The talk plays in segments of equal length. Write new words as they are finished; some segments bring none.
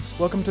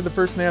Welcome to the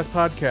First NAS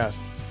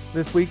podcast.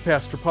 This week,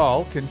 Pastor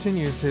Paul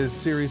continues his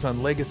series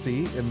on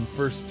legacy in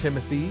 1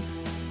 Timothy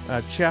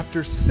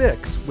chapter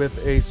 6 with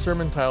a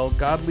sermon titled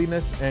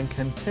Godliness and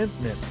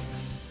Contentment.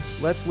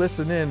 Let's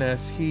listen in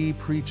as he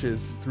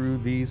preaches through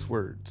these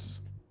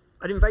words.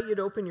 I'd invite you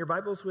to open your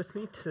Bibles with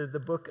me to the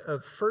book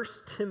of 1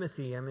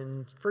 Timothy. I'm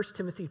in 1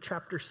 Timothy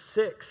chapter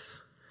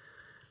 6.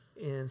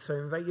 And so I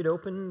invite you to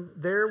open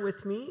there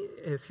with me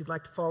if you'd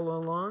like to follow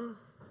along.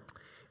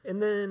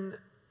 And then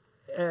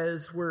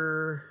as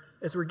we're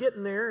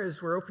getting there,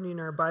 as we're opening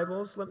our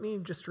Bibles, let me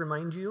just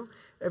remind you,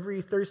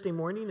 every Thursday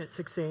morning at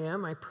 6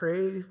 a.m., I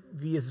pray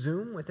via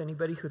Zoom with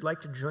anybody who'd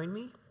like to join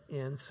me.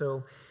 And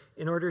so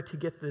in order to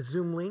get the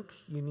Zoom link,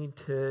 you need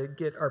to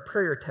get our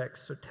prayer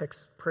text. So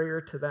text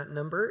prayer to that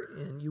number,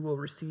 and you will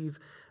receive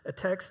a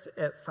text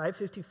at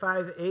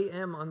 5:55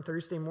 a.m. on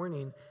Thursday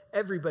morning.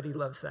 Everybody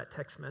loves that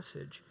text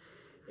message,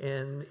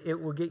 and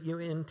it will get you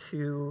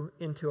into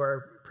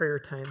our prayer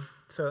time.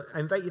 So I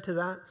invite you to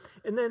that.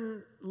 And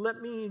then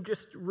let me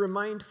just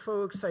remind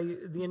folks,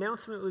 the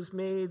announcement was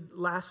made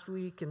last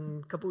week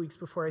and a couple weeks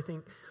before, I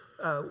think.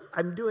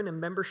 I'm doing a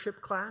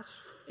membership class,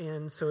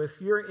 and so if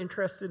you're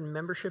interested in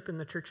membership in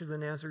the Church of the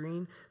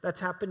Nazarene,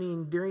 that's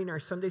happening during our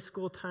Sunday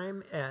school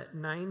time at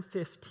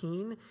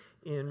 9:15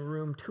 in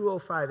room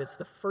 205. It's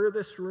the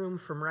furthest room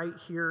from right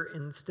here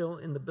and still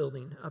in the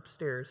building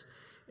upstairs.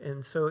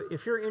 And so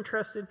if you're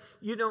interested,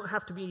 you don't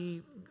have to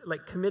be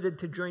committed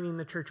to joining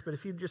the church, but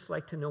if you'd just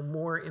like to know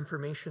more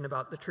information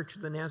about the Church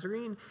of the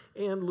Nazarene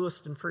and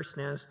Lewiston First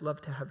Naz, love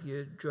to have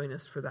you join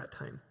us for that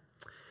time.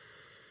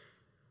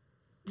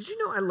 Did you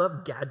know I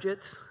love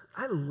gadgets?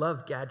 I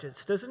love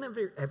gadgets. Doesn't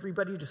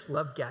everybody just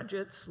love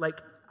gadgets?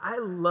 But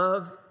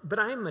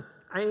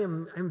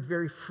I'm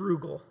very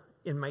frugal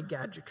in my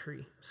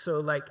gadgetry.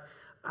 So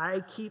I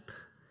keep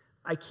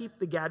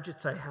the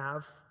gadgets I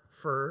have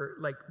for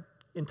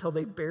until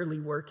they barely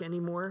work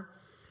anymore.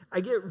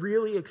 I get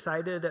really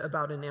excited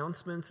about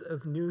announcements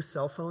of new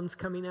cell phones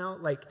coming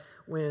out, like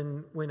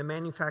when a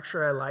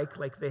manufacturer I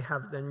like they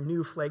have their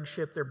new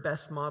flagship, their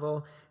best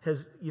model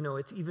has,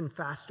 it's even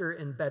faster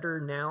and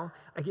better now.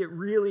 I get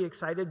really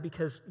excited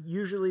because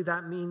usually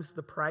that means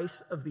the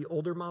price of the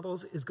older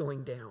models is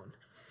going down.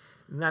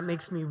 And that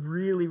makes me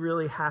really,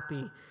 really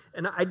happy.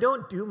 And I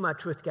don't do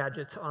much with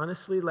gadgets,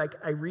 honestly.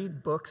 I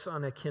read books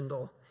on a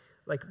Kindle.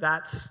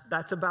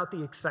 That's about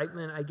the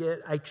excitement I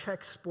get. I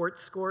check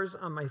sports scores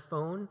on my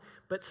phone,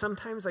 but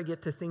sometimes I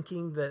get to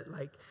thinking that,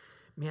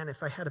 man,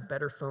 if I had a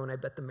better phone, I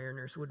bet the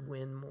Mariners would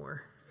win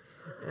more.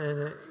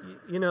 And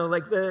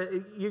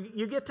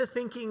you get to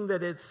thinking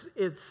that it's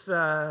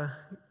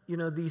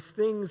these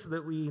things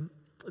that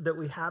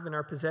we have in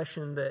our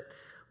possession that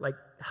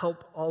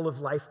help all of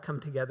life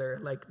come together.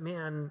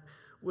 Man,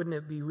 wouldn't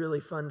it be really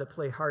fun to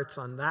play hearts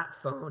on that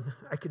phone?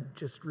 I could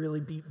just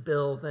really beat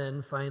Bill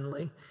then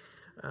finally.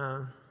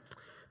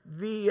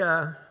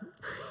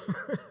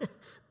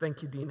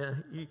 Thank you,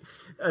 Dina.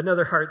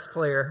 Another Hearts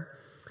player.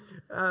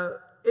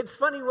 It's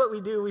funny what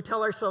we do. We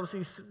tell ourselves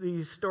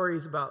these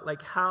stories about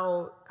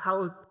how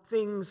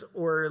things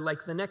or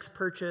the next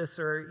purchase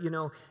or,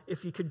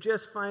 if you could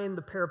just find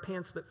the pair of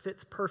pants that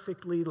fits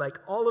perfectly,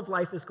 all of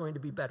life is going to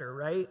be better,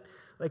 right?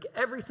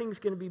 Everything's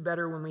going to be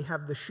better when we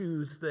have the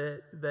shoes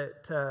that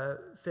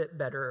fit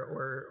better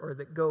or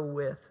that go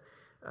with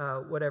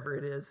whatever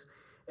it is.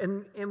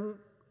 And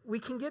we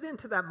can get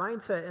into that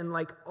mindset, and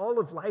all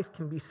of life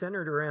can be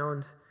centered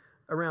around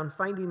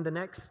finding the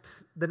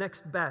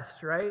next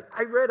best, right?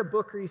 I read a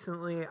book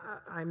recently.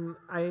 I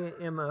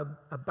am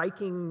a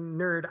biking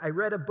nerd. I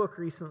read a book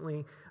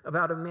recently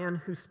about a man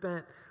who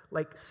spent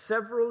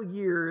several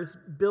years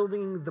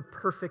building the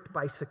perfect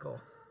bicycle,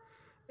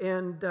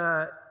 and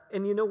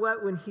you know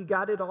what? When he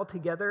got it all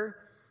together,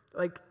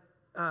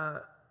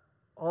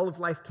 all of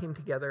life came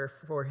together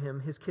for him.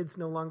 His kids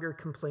no longer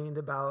complained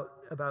about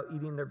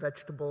eating their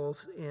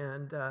vegetables,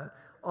 and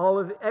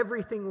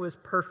everything was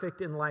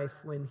perfect in life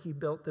when he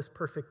built this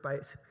perfect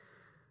bike.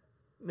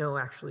 No,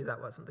 actually,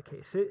 that wasn't the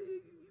case.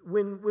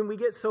 When we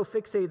get so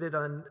fixated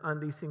on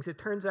these things, it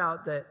turns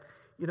out that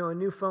a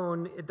new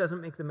phone, it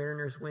doesn't make the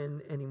Mariners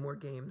win any more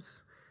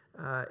games.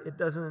 It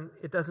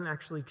doesn't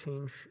actually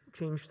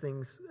change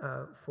things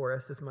for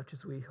us as much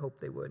as we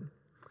hope they would.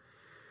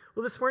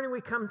 Well, this morning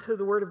we come to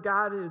the Word of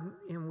God,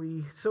 and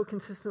we so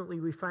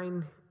consistently we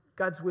find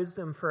God's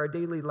wisdom for our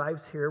daily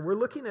lives here. We're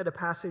looking at a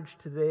passage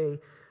today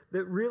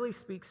that really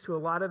speaks to a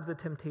lot of the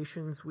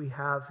temptations we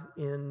have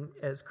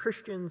as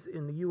Christians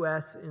in the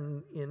U.S.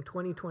 in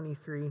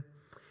 2023.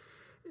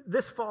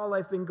 This fall,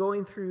 I've been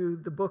going through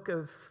the book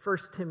of 1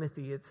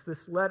 Timothy. It's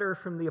this letter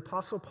from the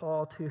Apostle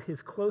Paul to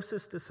his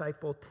closest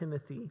disciple,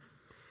 Timothy.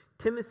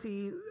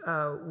 Timothy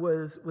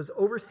was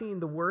overseeing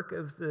the work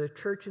of the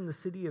church in the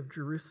city of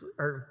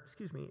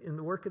in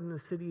the work in the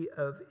city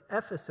of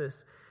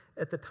Ephesus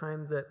at the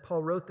time that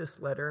Paul wrote this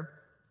letter.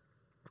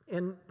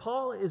 And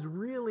Paul is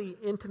really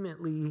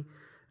intimately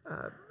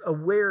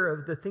aware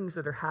of the things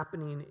that are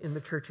happening in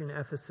the church in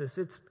Ephesus.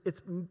 It's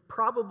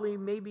probably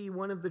maybe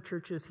one of the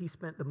churches he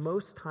spent the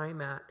most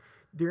time at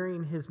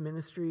during his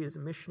ministry as a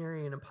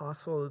missionary and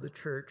apostle of the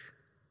church.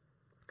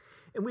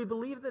 And we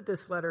believe that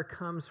this letter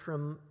comes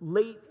from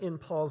late in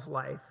Paul's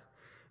life.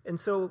 And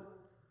so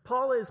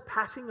Paul is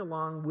passing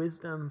along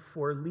wisdom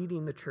for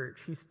leading the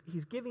church.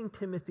 He's giving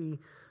Timothy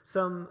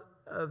some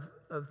of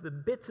the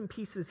bits and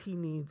pieces he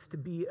needs to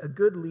be a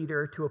good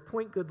leader, to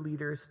appoint good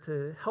leaders,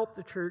 to help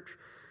the church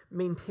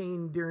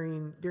maintain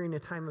during a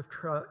time of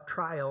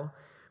trial.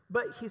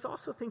 But he's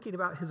also thinking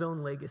about his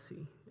own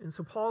legacy. And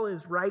so Paul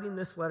is writing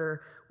this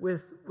letter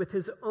with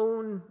his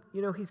own,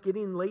 he's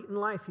getting late in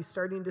life. He's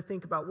starting to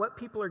think about what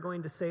people are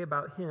going to say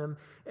about him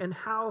and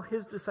how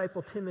his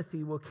disciple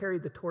Timothy will carry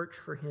the torch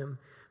for him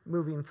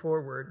moving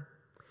forward.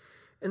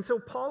 And so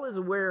Paul is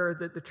aware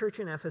that the church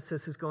in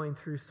Ephesus is going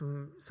through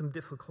some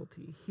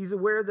difficulty. He's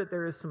aware that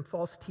there is some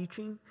false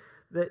teaching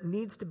that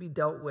needs to be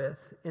dealt with.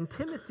 And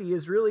Timothy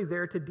is really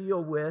there to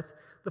deal with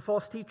the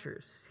false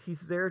teachers.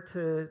 He's there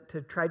to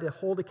try to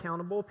hold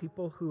accountable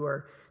people who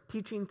are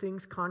teaching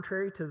things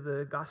contrary to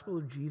the gospel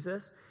of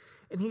Jesus.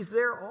 And he's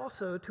there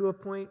also to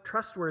appoint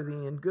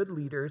trustworthy and good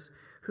leaders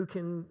who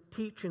can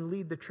teach and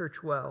lead the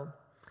church well.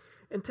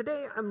 And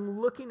today I'm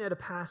looking at a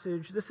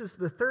passage. This is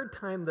the third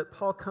time that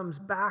Paul comes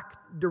back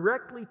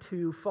directly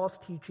to false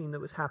teaching that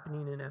was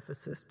happening in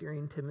Ephesus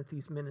during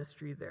Timothy's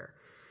ministry there.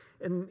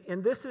 And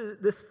this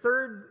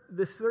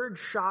third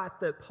shot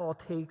that Paul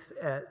takes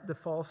at the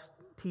false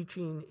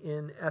teaching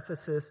in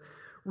Ephesus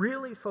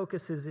really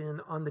focuses in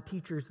on the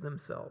teachers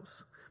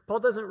themselves. Paul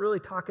doesn't really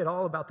talk at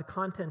all about the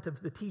content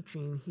of the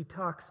teaching. He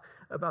talks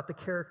about the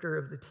character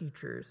of the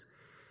teachers.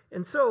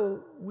 And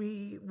so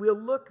we'll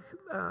look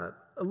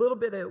a little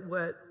bit at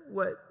what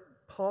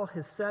Paul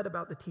has said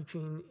about the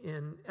teaching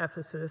in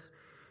Ephesus,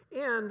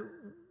 and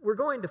we're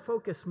going to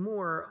focus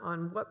more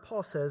on what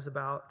Paul says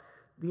about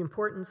the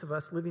importance of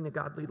us living a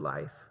godly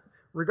life,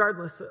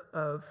 regardless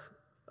of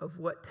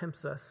what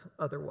tempts us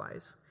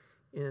otherwise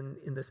in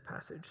this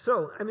passage.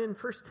 So I'm in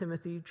 1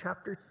 Timothy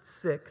chapter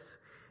 6,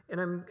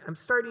 and I'm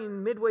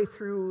starting midway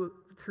through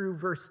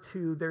verse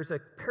 2. There's a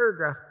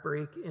paragraph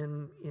break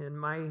in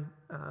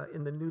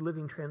the New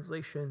Living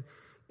Translation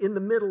in the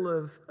middle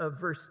of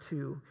verse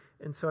 2.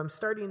 And so I'm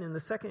starting in the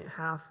second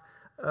half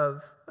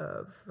of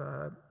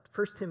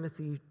 1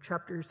 Timothy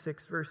chapter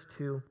 6, verse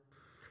 2.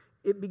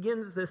 It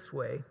begins this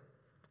way.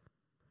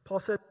 Paul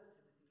said,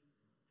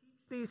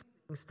 "Teach these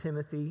things,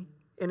 Timothy,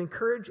 and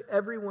encourage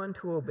everyone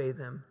to obey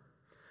them.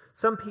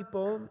 Some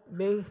people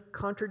may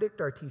contradict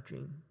our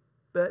teaching,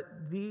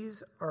 but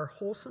these are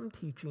wholesome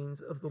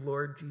teachings of the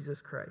Lord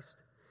Jesus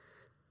Christ.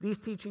 These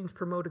teachings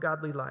promote a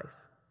godly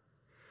life.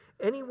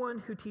 Anyone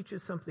who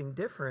teaches something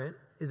different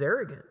is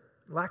arrogant,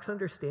 lacks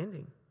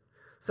understanding.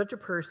 Such a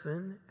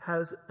person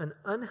has an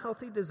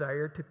unhealthy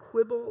desire to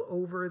quibble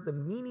over the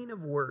meaning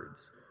of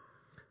words.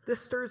 This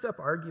stirs up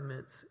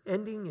arguments,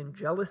 ending in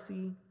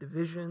jealousy,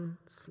 division,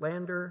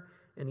 slander,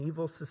 and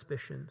evil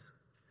suspicions.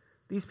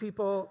 These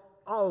people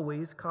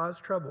always cause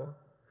trouble.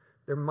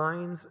 Their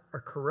minds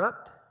are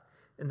corrupt,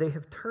 and they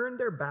have turned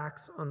their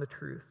backs on the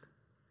truth.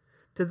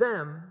 To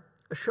them,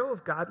 a show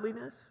of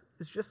godliness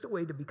is just a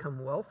way to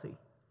become wealthy.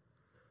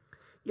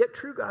 Yet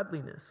true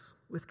godliness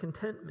with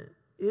contentment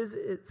is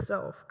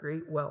itself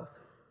great wealth.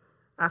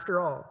 After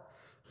all,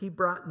 we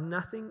brought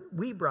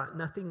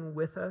nothing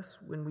with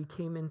us when we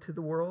came into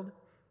the world,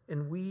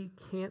 and we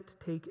can't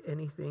take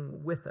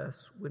anything with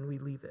us when we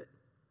leave it.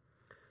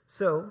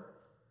 So,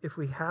 if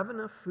we have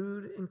enough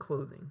food and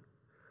clothing,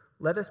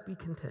 let us be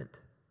content.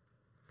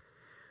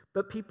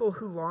 But people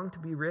who long to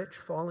be rich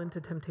fall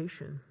into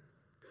temptation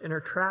and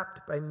are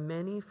trapped by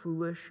many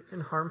foolish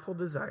and harmful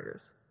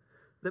desires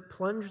that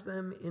plunge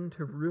them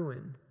into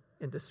ruin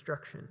and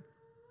destruction.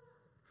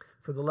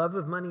 For the love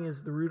of money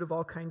is the root of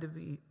all kinds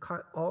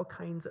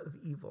of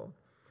evil.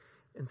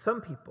 And some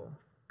people,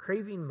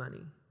 craving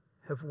money,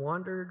 have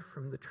wandered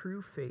from the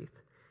true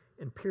faith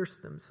and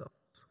pierced themselves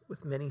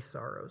with many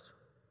sorrows."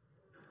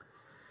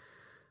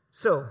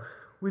 So,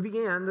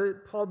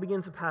 Paul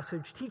begins the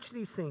passage, "Teach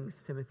these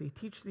things, Timothy,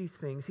 teach these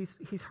things."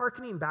 He's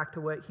hearkening back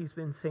to what he's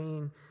been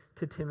saying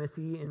to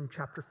Timothy in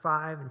chapter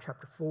 5 and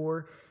chapter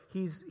 4.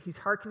 He's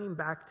hearkening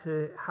back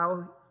to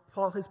how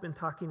Paul has been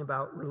talking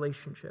about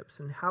relationships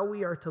and how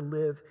we are to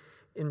live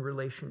in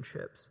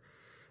relationships.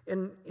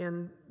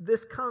 And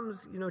this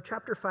comes,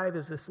 chapter 5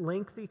 is this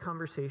lengthy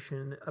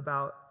conversation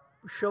about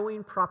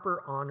showing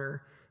proper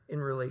honor in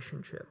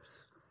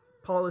relationships.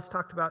 Paul has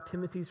talked about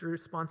Timothy's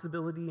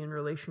responsibility in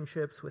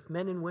relationships with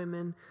men and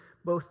women,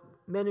 both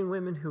men and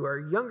women who are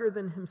younger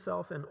than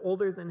himself and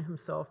older than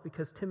himself,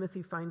 because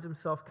Timothy finds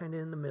himself kind of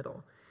in the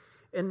middle.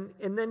 And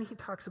then he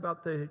talks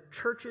about the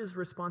church's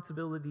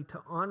responsibility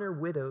to honor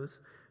widows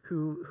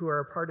who are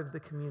a part of the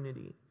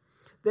community.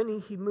 Then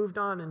he moved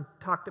on and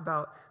talked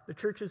about the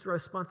church's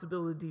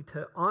responsibility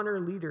to honor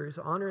leaders,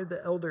 honor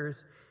the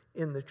elders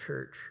in the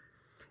church.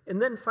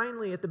 And then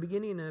finally, at the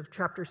beginning of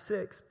chapter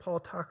 6, Paul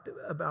talked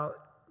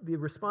about the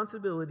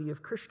responsibility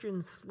of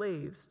Christian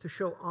slaves to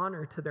show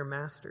honor to their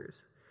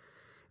masters.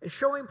 And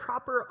showing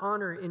proper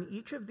honor in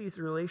each of these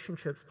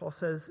relationships, Paul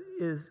says,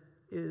 is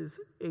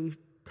a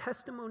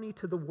testimony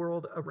to the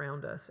world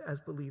around us as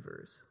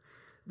believers.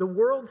 The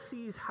world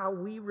sees how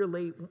we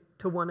relate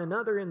to one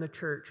another in the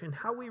church and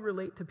how we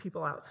relate to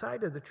people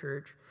outside of the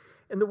church,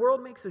 and the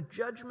world makes a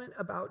judgment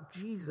about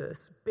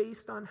Jesus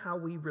based on how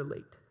we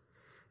relate.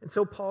 And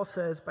so Paul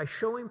says, by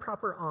showing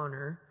proper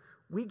honor,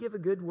 we give a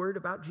good word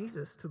about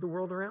Jesus to the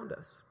world around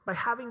us. By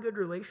having good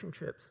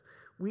relationships,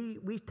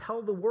 we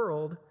tell the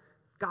world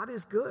God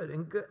is good,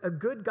 and a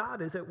good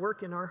God is at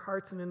work in our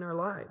hearts and in our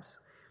lives.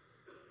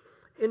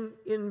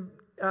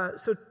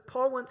 So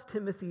Paul wants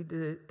Timothy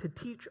to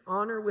teach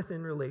honor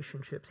within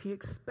relationships. He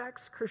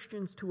expects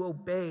Christians to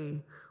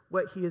obey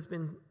what he has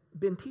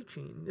been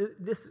teaching.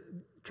 This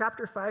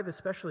chapter 5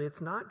 especially,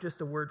 it's not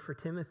just a word for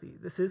Timothy.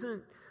 This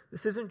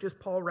isn't just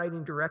Paul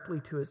writing directly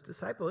to his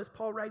disciple. It's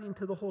Paul writing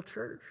to the whole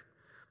church.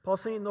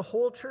 Paul's saying the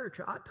whole church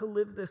ought to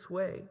live this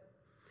way.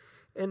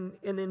 And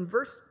in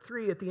verse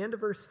 3, at the end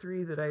of verse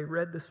 3 that I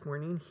read this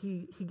morning,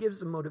 he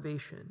gives a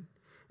motivation.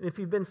 And if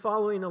you've been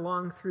following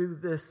along through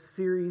this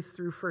series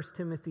through 1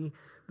 Timothy,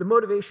 the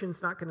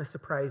motivation's not going to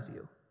surprise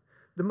you.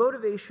 The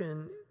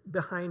motivation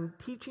behind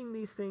teaching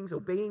these things,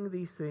 obeying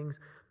these things,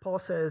 Paul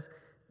says,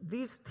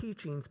 these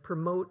teachings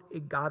promote a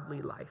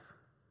godly life.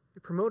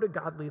 They promote a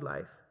godly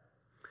life.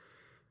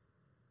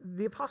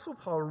 The Apostle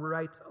Paul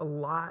writes a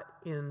lot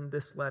in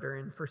this letter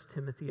in 1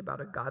 Timothy about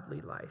a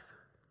godly life.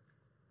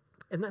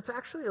 And that's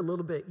actually a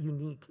little bit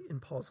unique in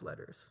Paul's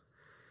letters.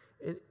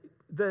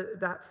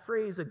 That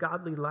phrase, a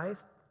godly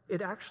life,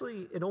 it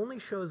only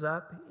shows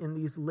up in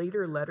these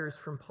later letters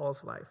from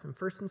Paul's life, in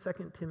 1 and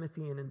 2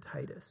 Timothy and in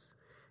Titus.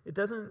 It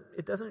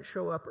doesn't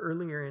show up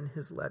earlier in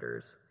his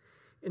letters.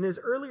 In his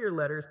earlier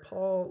letters,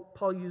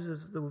 Paul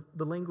uses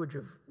the language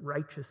of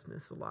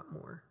righteousness a lot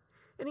more.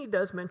 And he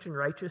does mention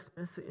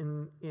righteousness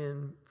in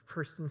 1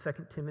 and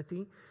 2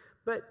 Timothy,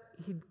 but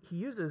he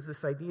uses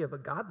this idea of a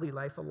godly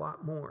life a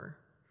lot more.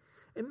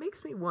 It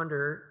makes me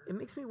wonder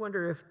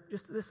if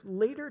just this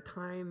later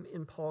time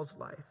in Paul's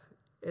life,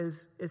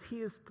 as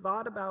he has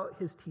thought about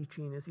his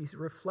teaching, as he's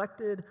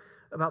reflected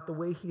about the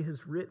way he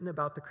has written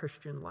about the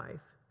Christian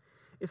life,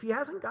 if he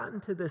hasn't gotten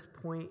to this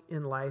point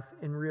in life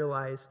and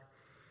realized,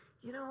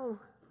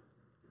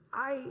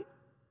 I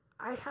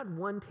had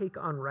one take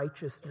on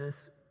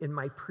righteousness in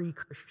my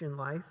pre-Christian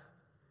life.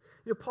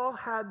 Paul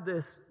had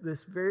this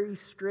very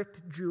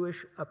strict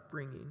Jewish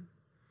upbringing.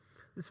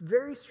 This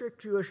very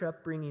strict Jewish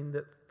upbringing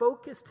that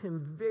focused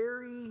him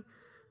very,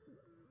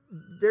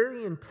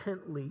 very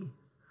intently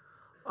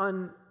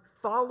on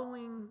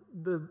following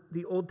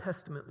the Old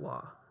Testament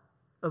law,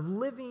 of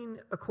living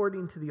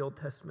according to the Old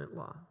Testament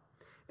law.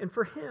 And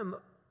for him,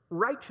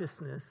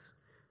 righteousness,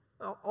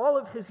 all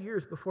of his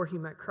years before he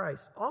met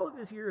Christ, all of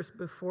his years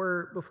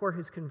before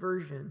his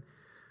conversion,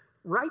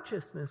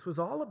 righteousness was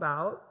all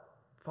about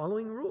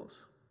following rules.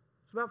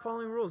 It was about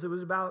following rules. It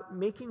was about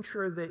making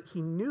sure that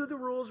he knew the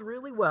rules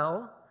really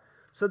well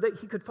so that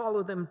he could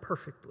follow them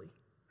perfectly.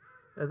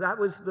 That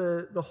was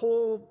the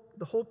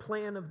whole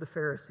plan of the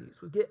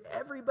Pharisees. Would get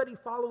everybody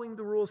following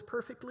the rules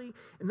perfectly,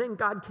 and then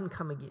God can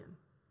come again.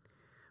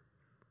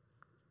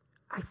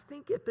 I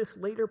think at this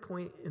later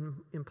point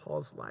in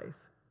Paul's life,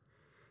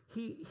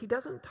 he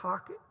doesn't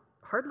talk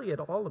hardly at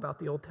all about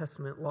the Old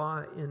Testament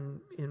law in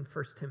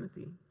 1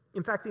 Timothy.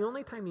 In fact, the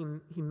only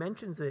time he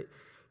mentions it,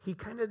 he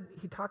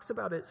talks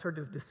about it sort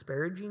of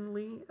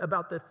disparagingly,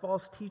 about the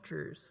false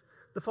teachers.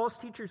 The false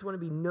teachers want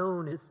to be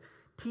known as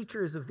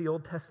teachers of the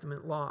Old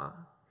Testament law.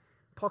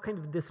 Paul kind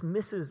of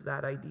dismisses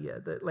that idea,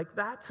 that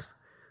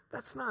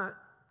that's not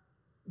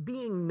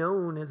being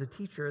known as a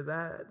teacher.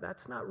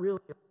 That's not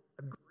really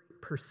a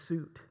great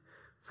pursuit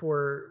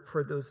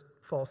for those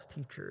false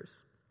teachers.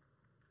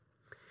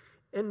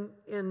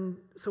 And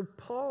so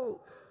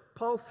Paul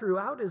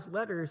throughout his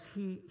letters,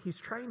 he's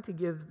trying to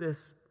give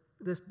this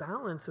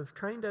balance of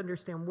trying to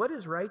understand what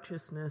is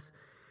righteousness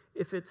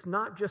if it's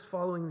not just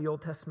following the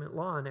Old Testament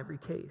law in every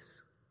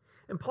case.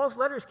 And Paul's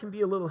letters can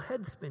be a little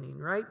head-spinning,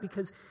 right?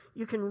 Because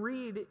you can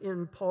read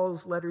in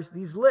Paul's letters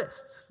these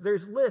lists.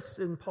 There's lists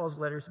in Paul's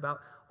letters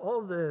about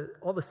all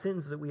the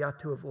sins that we ought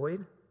to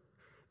avoid.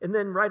 And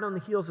then right on the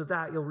heels of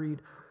that, you'll read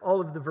all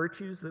of the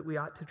virtues that we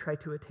ought to try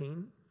to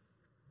attain.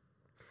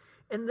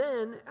 And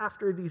then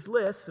after these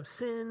lists of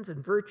sins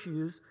and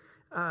virtues,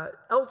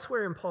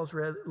 elsewhere in Paul's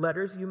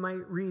letters, you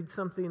might read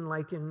something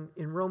like in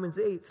Romans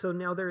 8, so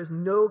now there is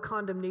no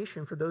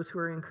condemnation for those who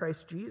are in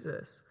Christ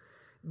Jesus.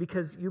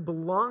 Because you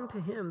belong to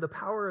him, the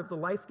power of the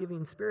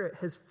life-giving Spirit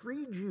has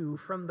freed you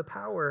from the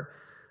power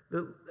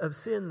of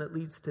sin that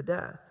leads to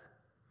death.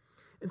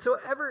 And so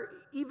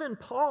even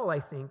Paul,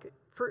 I think,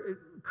 for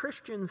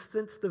Christians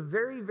since the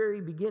very, very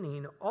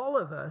beginning, all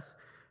of us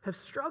have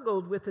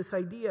struggled with this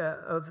idea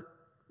of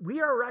we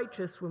are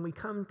righteous when we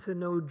come to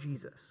know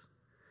Jesus.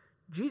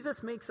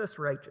 Jesus makes us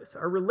righteous.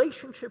 Our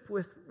relationship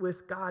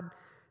with God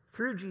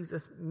through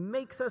Jesus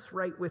makes us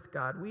right with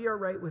God. We are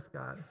right with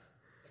God.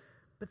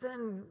 But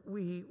then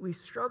we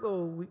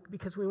struggle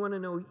because we want to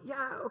know,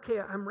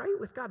 I'm right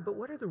with God, but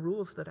what are the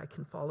rules that I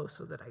can follow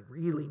so that I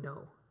really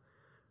know?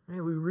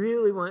 Right? We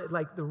really want,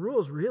 the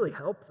rules really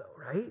help though,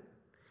 right?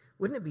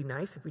 Wouldn't it be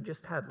nice if we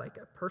just had like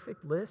a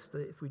perfect list,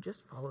 that if we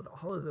just followed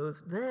all of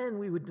those, then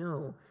we would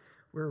know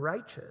we're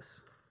righteous?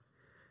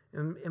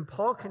 And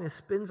Paul kind of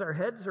spins our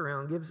heads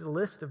around, gives a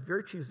list of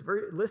virtues,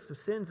 a list of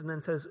sins, and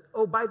then says,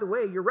 oh, by the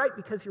way, you're right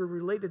because you're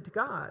related to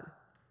God.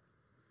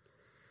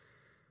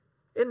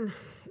 And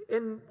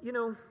you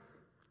know,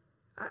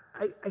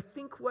 I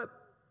think what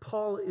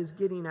Paul is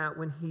getting at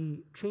when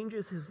he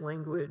changes his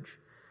language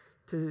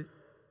to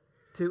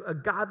a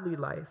godly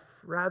life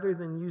rather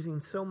than using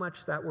so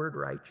much that word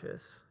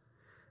righteous,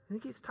 I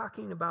think he's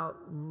talking about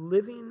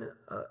living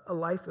a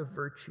life of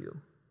virtue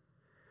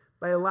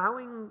by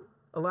allowing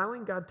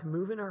God to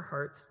move in our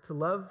hearts to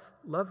love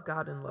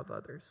God and love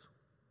others.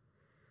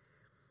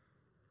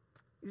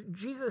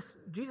 Jesus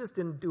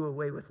didn't do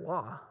away with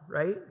law,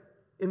 right?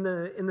 In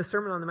the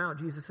Sermon on the Mount,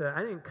 Jesus said,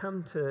 I didn't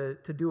come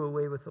to do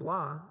away with the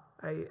law.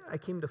 I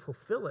came to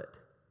fulfill it.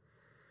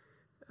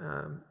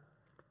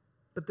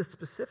 But the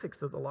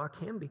specifics of the law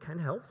can be kind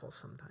of helpful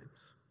sometimes.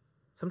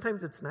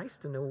 Sometimes it's nice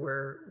to know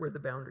where the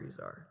boundaries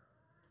are.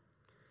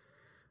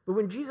 But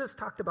when Jesus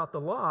talked about the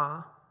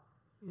law,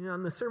 you know,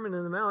 in the Sermon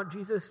on the Mount,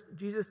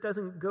 Jesus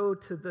doesn't go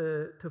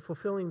to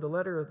fulfilling the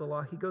letter of the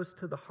law. He goes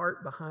to the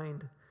heart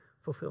behind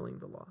fulfilling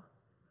the law.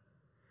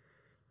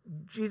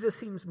 Jesus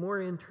seems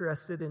more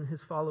interested in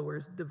his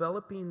followers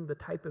developing the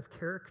type of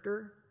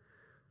character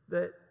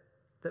that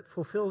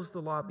fulfills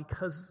the law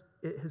because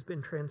it has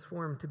been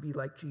transformed to be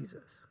like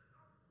Jesus.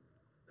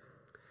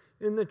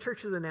 In the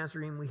Church of the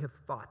Nazarene, we have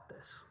fought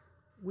this.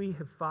 We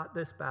have fought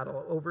this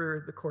battle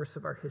over the course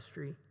of our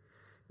history.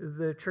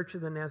 The Church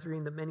of the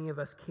Nazarene that many of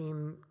us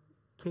came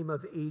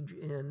of age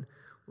in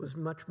was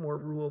much more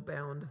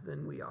rule-bound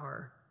than we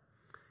are.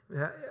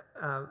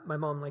 My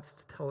mom likes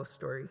to tell a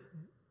story.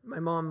 My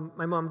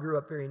mom grew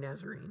up very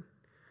Nazarene.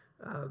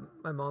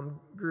 My mom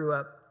grew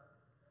up,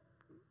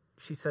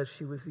 she says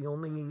she was the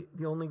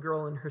only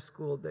girl in her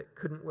school that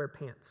couldn't wear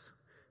pants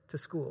to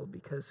school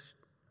because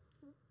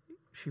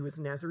she was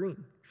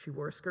Nazarene. She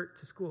wore a skirt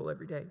to school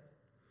every day.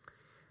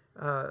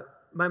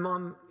 My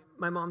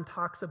mom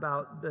talks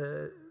about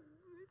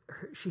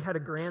she had a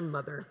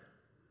grandmother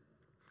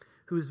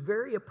who was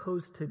very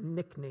opposed to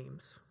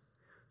nicknames.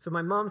 So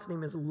my mom's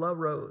name is La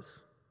Rose.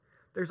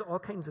 There's all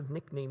kinds of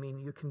nicknaming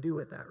you can do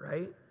with that,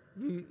 right?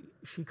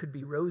 She could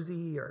be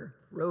Rosie or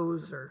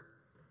Rose or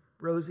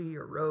Rosie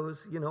or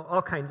Rose, you know,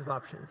 all kinds of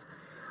options.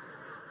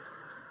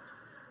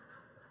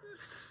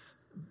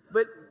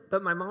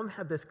 But my mom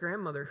had this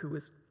grandmother who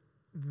was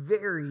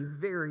very,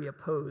 very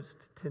opposed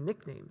to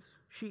nicknames.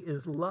 She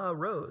is La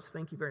Rose,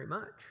 thank you very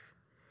much.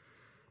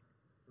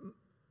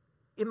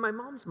 In my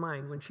mom's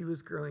mind, when she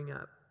was growing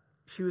up,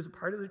 she was a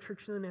part of the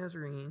Church of the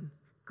Nazarene.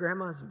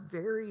 Grandma's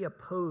very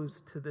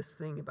opposed to this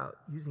thing about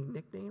using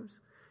nicknames.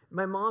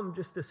 My mom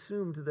just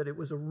assumed that it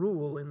was a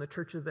rule in the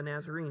Church of the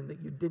Nazarene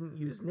that you didn't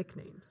use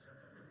nicknames.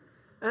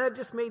 And that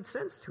just made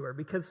sense to her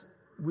because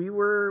we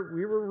were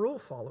rule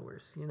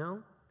followers, you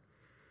know?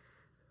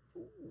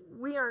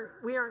 We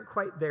aren't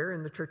quite there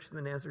in the Church of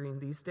the Nazarene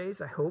these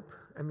days, I hope.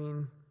 I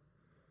mean,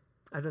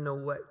 I don't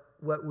know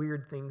what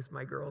weird things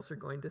my girls are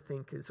going to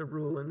think is a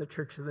rule in the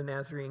Church of the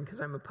Nazarene because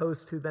I'm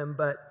opposed to them,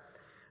 but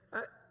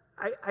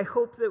I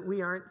hope that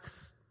we aren't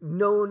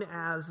known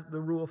as the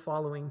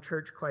rule-following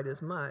church quite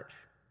as much.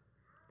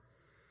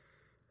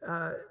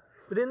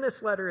 But in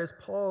this letter, as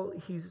Paul,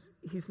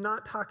 he's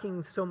not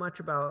talking so much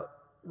about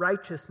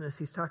righteousness.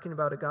 He's talking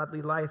about a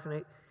godly life,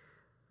 and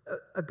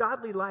a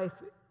godly life,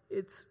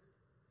 it's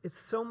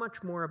so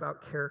much more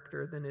about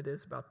character than it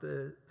is about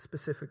the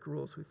specific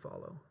rules we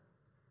follow.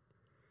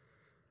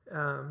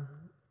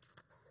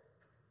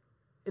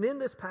 And in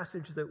this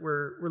passage that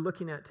we're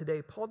looking at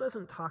today, Paul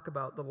doesn't talk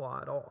about the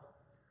law at all.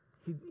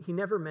 He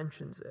never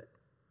mentions it.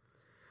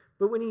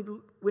 But when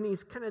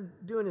he's kind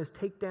of doing his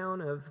takedown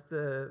of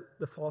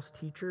the false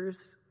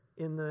teachers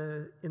in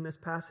this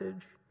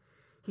passage,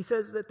 he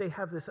says that they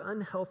have this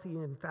unhealthy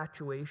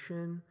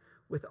infatuation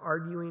with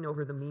arguing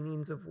over the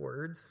meanings of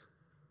words.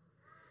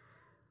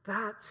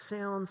 That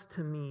sounds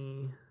to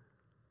me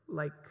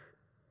like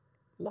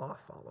law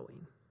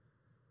following.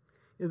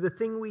 The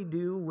thing we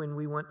do when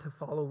we want to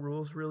follow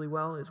rules really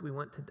well is we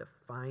want to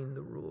define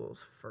the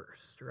rules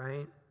first,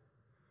 right?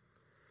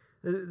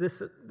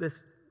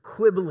 This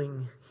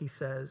quibbling, he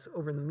says,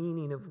 over the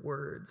meaning of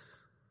words,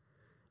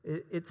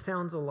 it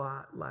sounds a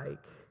lot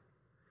like,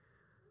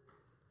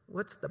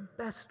 what's the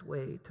best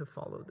way to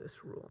follow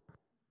this rule?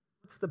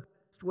 What's the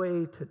best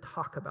way to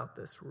talk about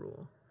this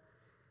rule?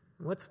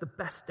 And what's the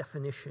best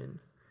definition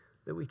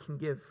that we can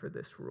give for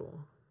this rule?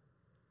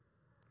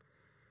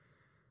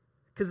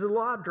 Because the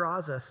law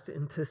draws us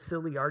into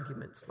silly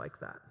arguments like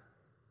that.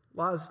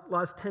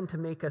 Laws tend to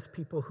make us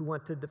people who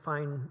want to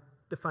define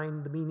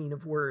the meaning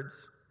of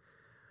words.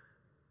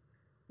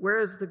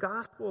 Whereas the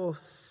gospel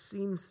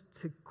seems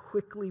to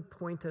quickly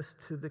point us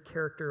to the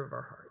character of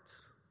our hearts,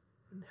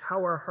 and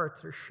how our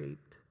hearts are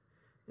shaped,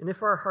 and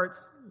if our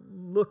hearts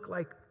look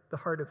like the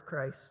heart of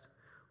Christ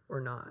or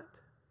not.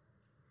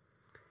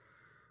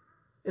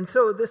 And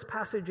so this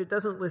passage, it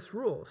doesn't list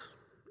rules.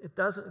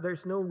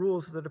 There's no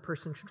rules that a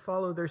person should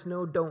follow. There's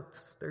no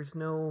don'ts. There's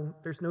no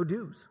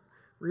do's.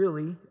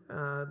 Really,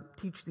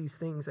 teach these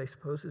things, I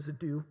suppose, is a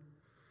do.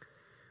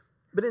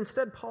 But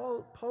instead,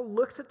 Paul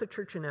looks at the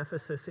church in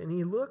Ephesus and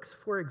he looks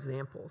for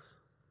examples.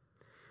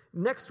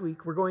 Next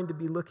week, we're going to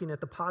be looking at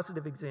the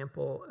positive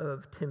example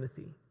of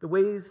Timothy, the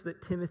ways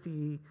that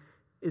Timothy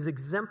is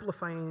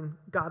exemplifying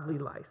godly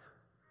life.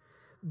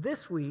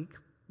 This week,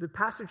 the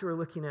passage we're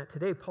looking at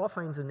today, Paul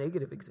finds a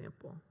negative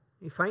example.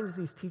 He finds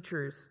these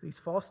teachers, these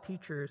false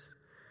teachers,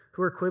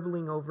 who are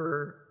quibbling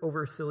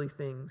over silly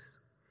things.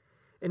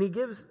 And he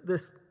gives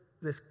this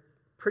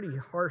pretty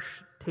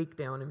harsh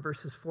takedown in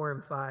verses 4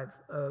 and 5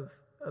 of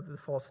the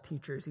false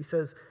teachers. He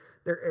says,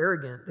 they're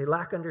arrogant, they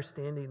lack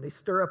understanding, they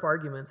stir up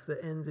arguments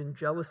that end in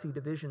jealousy,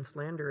 division,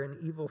 slander, and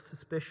evil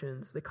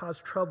suspicions. They cause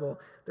trouble,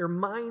 their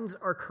minds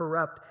are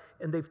corrupt,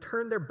 and they've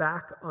turned their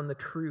back on the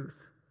truth.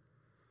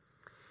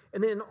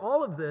 And in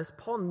all of this,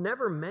 Paul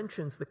never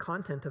mentions the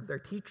content of their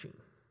teaching.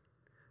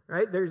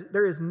 Right?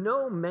 There is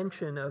no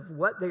mention of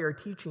what they are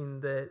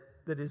teaching that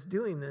is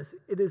doing this.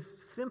 It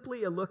is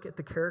simply a look at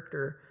the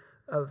character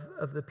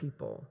of the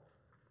people.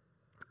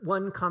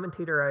 One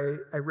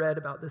commentator I read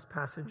about this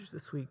passage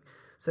this week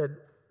said,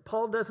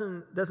 Paul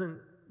doesn't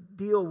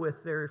deal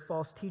with their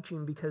false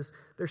teaching because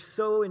they're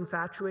so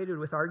infatuated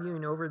with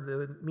arguing over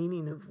the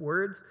meaning of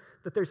words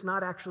that there's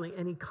not actually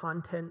any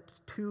content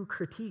to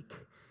critique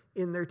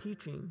in their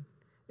teaching.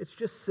 It's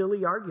just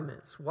silly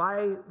arguments.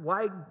 Why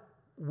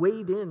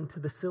wade into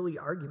the silly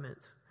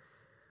arguments?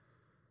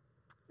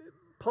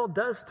 Paul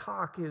does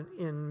talk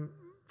in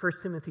 1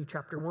 Timothy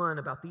chapter 1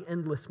 about the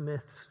endless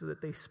myths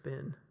that they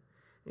spin.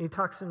 And he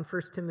talks in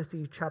 1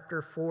 Timothy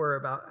chapter 4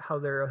 about how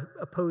they're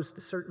opposed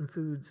to certain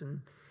foods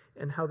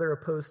and how they're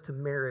opposed to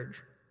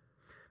marriage.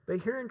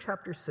 But here in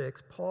chapter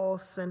 6, Paul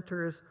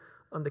centers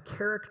on the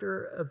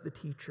character of the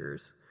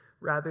teachers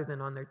rather than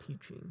on their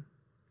teaching.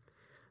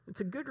 It's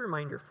a good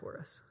reminder for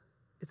us.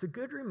 It's a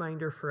good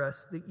reminder for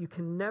us that you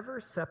can never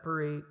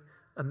separate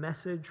a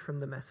message from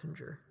the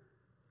messenger.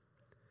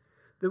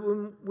 That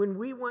when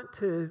we want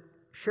to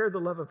share the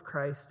love of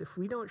Christ, if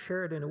we don't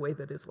share it in a way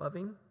that is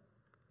loving,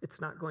 it's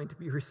not going to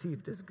be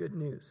received as good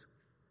news.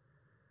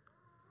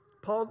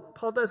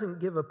 Paul doesn't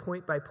give a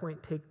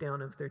point-by-point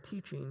takedown of their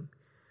teaching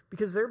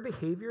because their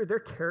behavior, their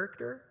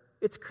character,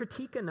 it's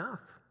critique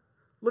enough.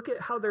 Look at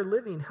how they're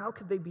living. How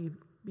could they be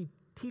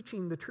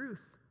teaching the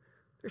truth?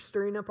 They're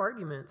stirring up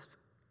arguments.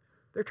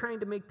 They're trying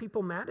to make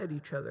people mad at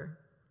each other.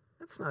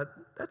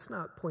 That's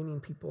not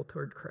pointing people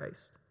toward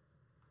Christ.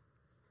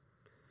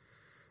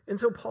 And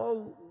so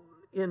Paul,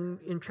 in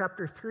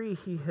chapter 3,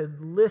 he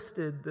had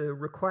listed the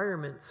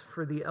requirements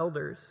for the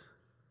elders.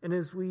 And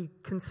as we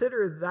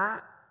consider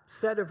that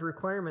set of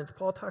requirements,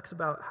 Paul talks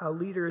about how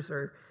leaders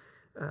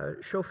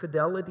show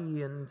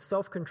fidelity and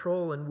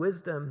self-control and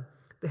wisdom.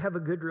 They have a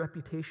good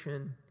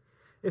reputation.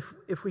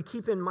 If we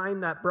keep in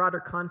mind that broader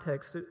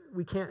context,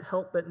 we can't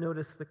help but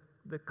notice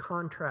the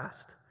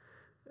contrast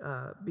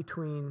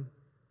between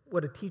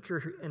what a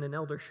teacher and an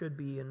elder should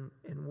be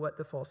and what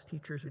the false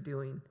teachers are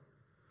doing.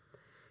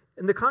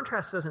 And the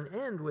contrast doesn't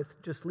end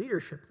with just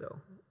leadership, though.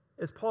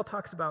 As Paul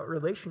talks about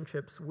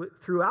relationships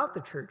throughout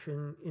the church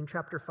in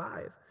chapter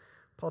 5,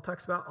 Paul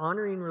talks about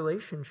honoring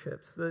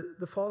relationships.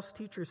 The false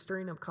teachers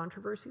stirring up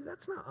controversy,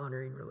 that's not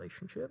honoring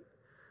relationship.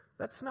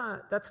 That's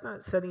not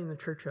setting the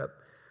church up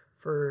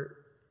for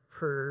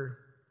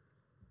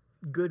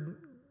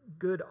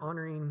good,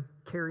 honoring,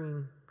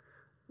 caring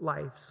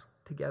lives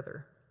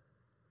together.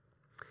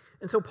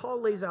 And so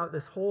Paul lays out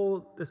this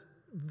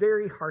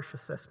very harsh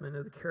assessment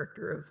of the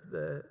character of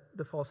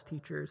the false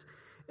teachers.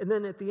 And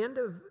then at the end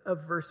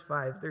of verse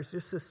 5, there's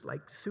just this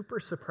super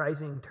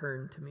surprising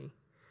turn to me.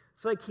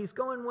 It's like he's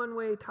going one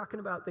way, talking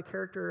about the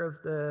character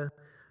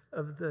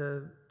of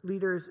the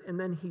leaders, and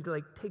then he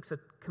takes a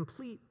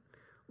complete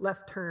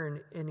left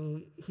turn,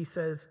 and he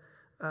says,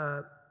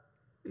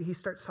 he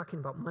starts talking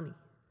about money.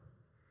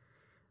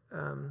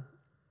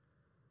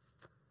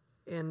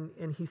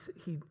 And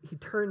he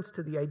turns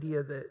to the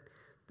idea that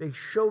they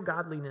show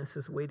godliness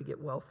as a way to get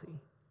wealthy.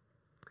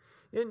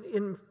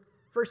 In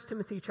 1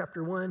 Timothy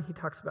chapter 1, he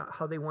talks about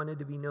how they wanted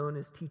to be known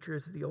as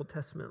teachers of the Old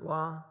Testament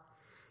law.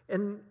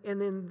 And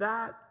in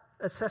that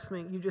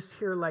assessment, you just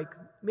hear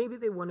maybe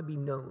they want to be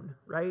known,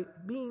 right?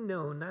 Being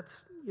known,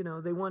 that's,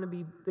 they want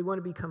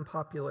to become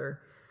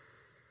popular.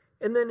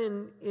 And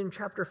then in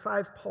chapter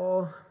 5,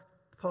 Paul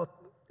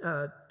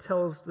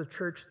tells the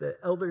church that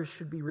elders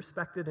should be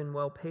respected and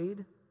well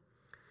paid.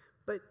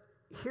 But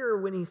here,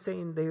 when he's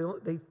saying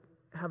they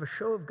have a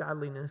show of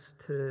godliness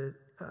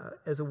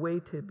as a way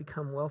to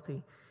become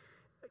wealthy,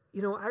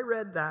 I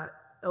read that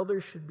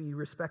elders should be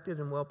respected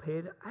and well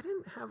paid. I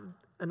didn't have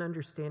an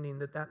understanding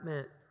that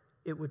meant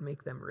it would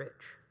make them rich.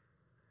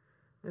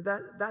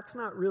 That's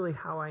not really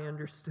how I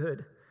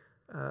understood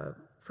 1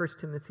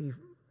 Timothy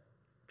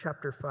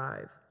chapter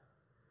 5.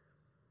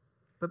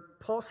 But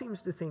Paul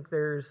seems to think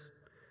there's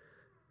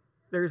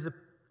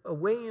a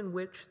way in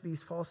which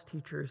these false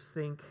teachers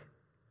think,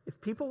 if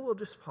people will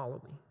just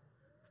follow me,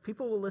 if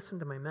people will listen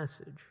to my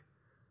message,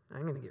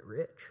 I'm going to get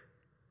rich.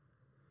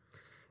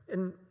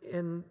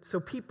 And so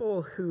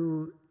people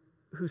who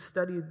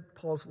studied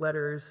Paul's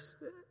letters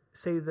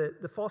say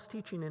that the false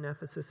teaching in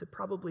Ephesus, it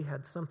probably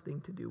had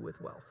something to do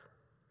with wealth.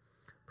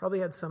 Probably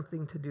had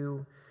something to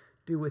do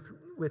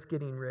with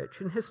getting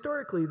rich. And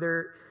historically,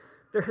 there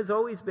has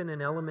always been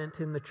an element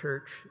in the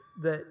church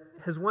that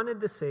has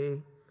wanted to say,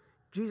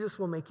 Jesus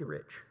will make you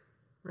rich,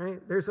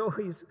 right? There's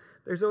always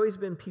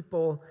been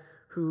people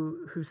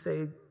who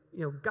say,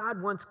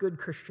 God wants good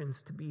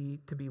Christians to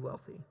be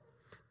wealthy.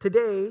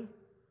 Today,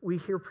 we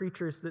hear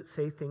preachers that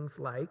say things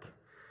like,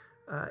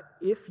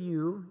 if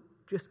you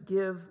just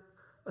give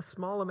a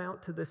small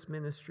amount to this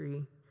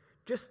ministry,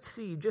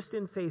 just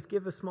in faith,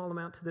 give a small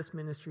amount to this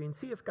ministry and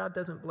see if God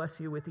doesn't bless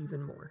you with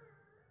even more.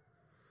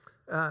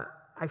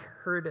 I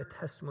heard a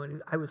testimony.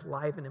 I was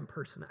live and in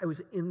person. I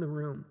was in the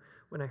room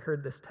when I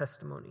heard this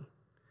testimony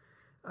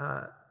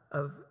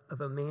of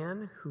a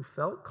man who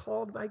felt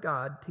called by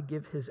God to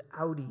give his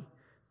Audi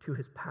to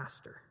his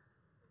pastor.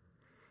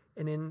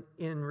 And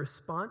in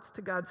response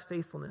to God's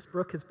faithfulness,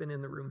 Brooke has been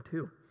in the room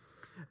too.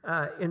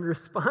 In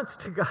response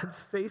to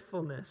God's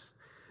faithfulness,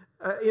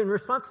 in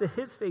response to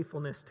his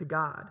faithfulness to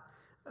God,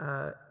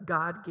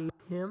 God gave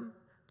him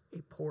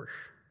a Porsche.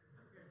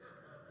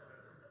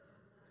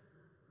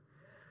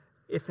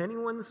 If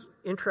anyone's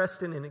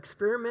interested in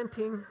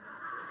experimenting,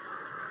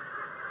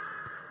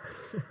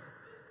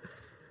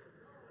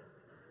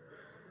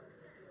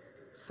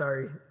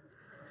 sorry,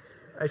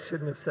 I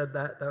shouldn't have said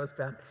that. That was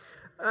bad.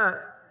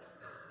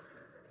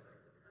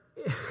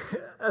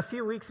 A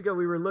few weeks ago,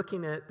 we were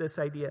looking at this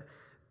idea.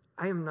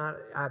 I am not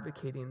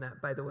advocating that,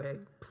 by the way.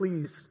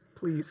 Please,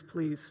 please,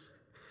 please.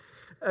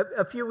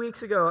 A few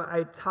weeks ago,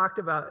 I talked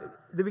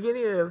about the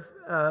beginning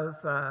of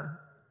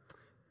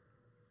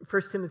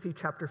 1 Timothy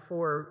chapter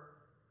 4.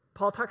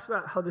 Paul talks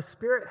about how the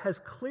Spirit has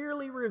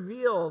clearly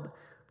revealed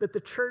that the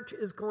church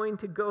is going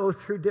to go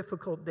through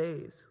difficult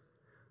days.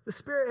 The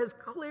Spirit has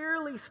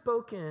clearly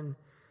spoken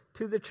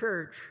to the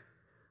church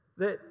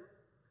that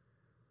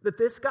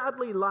this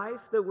godly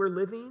life that we're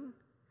living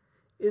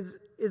is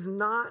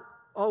not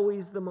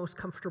always the most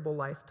comfortable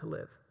life to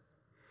live.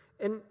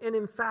 And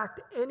in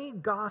fact, any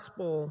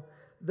gospel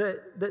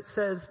that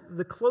says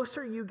the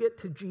closer you get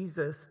to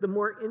Jesus, the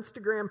more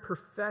Instagram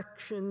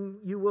perfection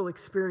you will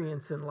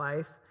experience in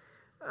life,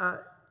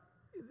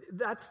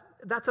 that's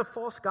a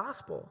false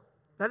gospel.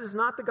 That is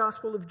not the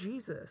gospel of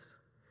Jesus.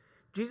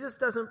 Jesus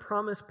doesn't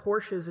promise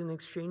Porsches in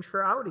exchange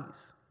for Audis.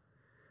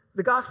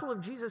 The gospel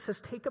of Jesus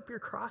says, take up your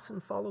cross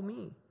and follow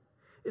me.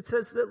 It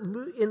says that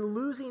in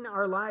losing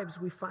our lives,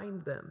 we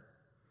find them.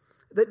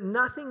 That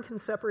nothing can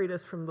separate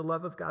us from the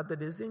love of God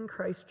that is in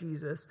Christ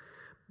Jesus,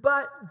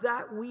 but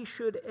that we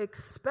should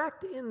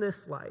expect in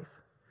this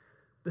life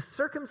the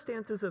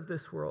circumstances of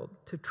this world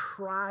to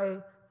try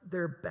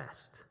their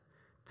best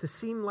to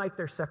seem like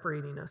they're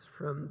separating us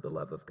from the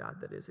love of God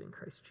that is in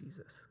Christ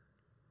Jesus.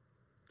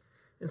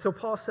 And so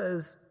Paul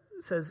says,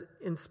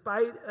 in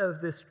spite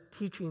of this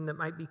teaching that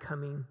might be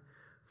coming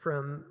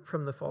from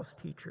the false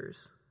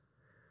teachers,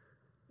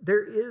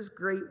 there is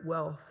great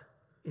wealth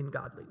in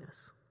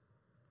godliness.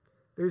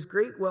 There's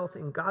great wealth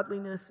in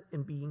godliness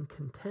and being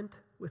content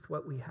with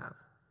what we have.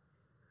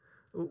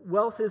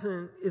 Wealth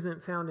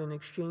isn't found in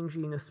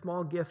exchanging a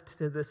small gift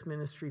to this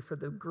ministry for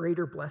the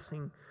greater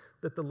blessing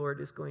that the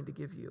Lord is going to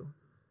give you.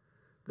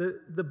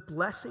 The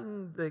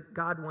blessing that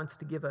God wants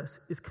to give us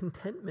is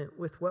contentment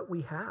with what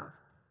we have,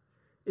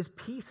 is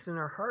peace in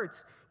our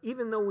hearts,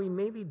 even though we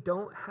maybe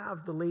don't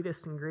have the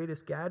latest and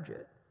greatest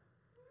gadget.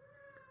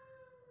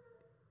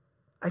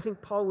 I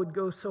think Paul would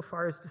go so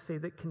far as to say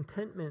that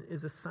contentment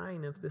is a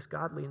sign of this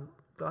godly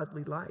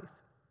life.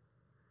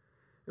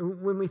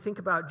 When we think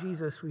about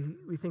Jesus,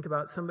 we think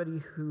about somebody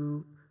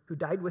who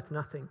died with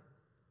nothing.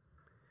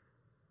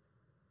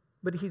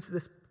 But he's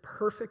this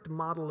perfect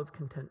model of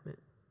contentment.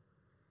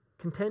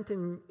 Content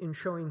in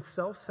showing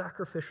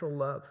self-sacrificial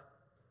love.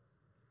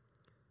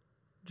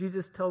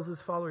 Jesus tells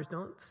his followers,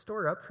 don't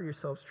store up for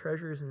yourselves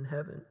treasures in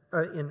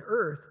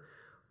earth,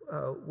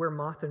 where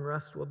moth and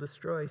rust will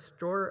destroy.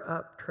 Store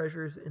up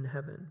treasures in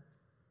heaven.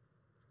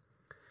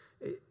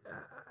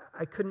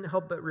 I couldn't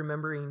help but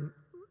remembering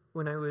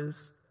when I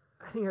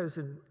think I was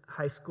in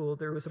high school,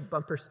 there was a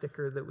bumper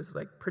sticker that was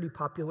like pretty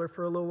popular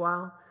for a little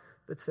while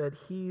that said,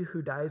 "He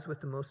who dies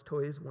with the most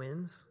toys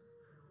wins."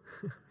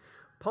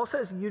 Paul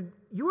says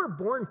you are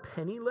born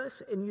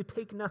penniless and you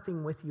take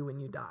nothing with you when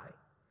you die.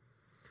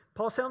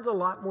 Paul sounds a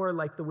lot more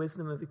like the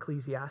wisdom of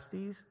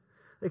Ecclesiastes.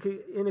 Like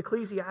in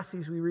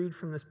Ecclesiastes, we read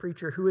from this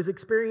preacher who has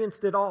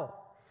experienced it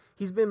all.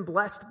 He's been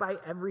blessed by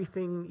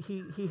everything.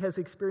 He has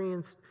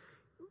experienced,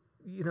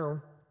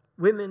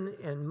 women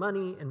and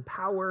money and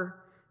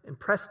power and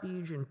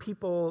prestige and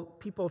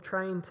people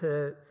trying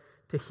to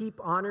heap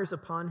honors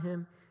upon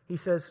him. He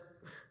says,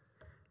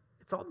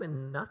 it's all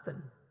been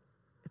nothing.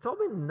 It's all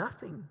been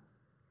nothing.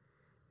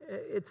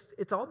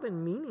 It's all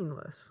been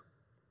meaningless.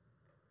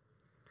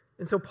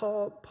 And so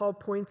Paul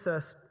points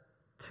us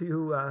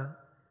to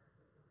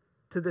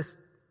this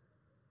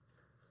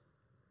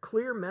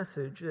clear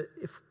message that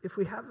if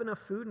we have enough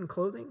food and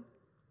clothing,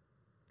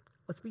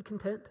 let's be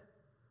content.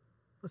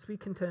 Let's be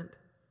content.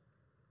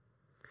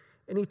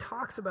 And he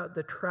talks about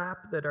the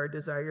trap that our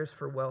desires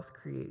for wealth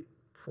create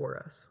for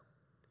us.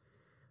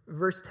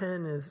 Verse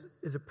 10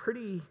 is a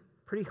pretty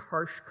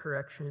harsh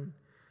correction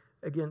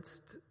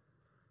against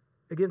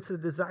the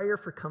desire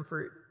for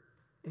comfort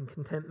and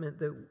contentment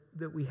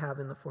that we have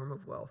in the form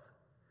of wealth.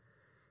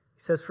 He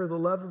says, "For the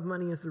love of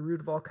money is the root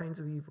of all kinds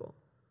of evil.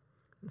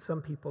 And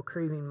some people,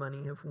 craving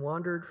money, have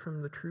wandered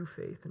from the true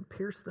faith and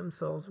pierced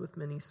themselves with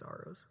many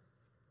sorrows."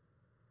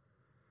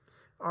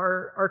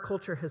 Our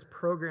culture has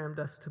programmed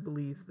us to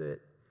believe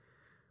that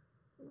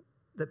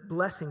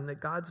blessing, that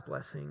God's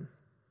blessing,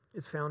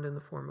 is found in the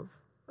form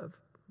of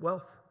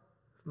wealth,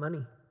 of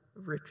money,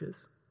 of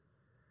riches.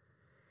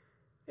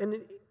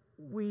 And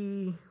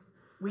we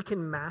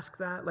can mask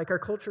that. Like our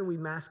culture, we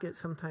mask it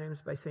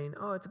sometimes by saying,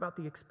 oh, it's about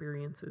the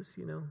experiences,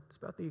 It's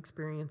about the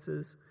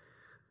experiences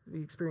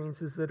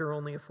that are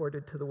only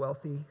afforded to the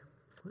wealthy,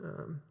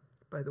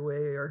 by the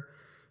way, or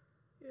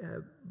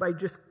by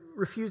just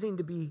refusing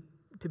to be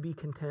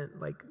content.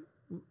 Like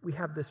we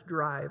have this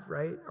drive,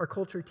 right? Our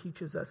culture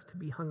teaches us to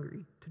be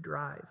hungry, to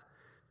drive,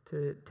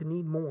 to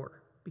need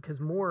more,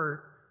 because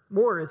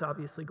more is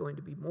obviously going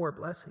to be more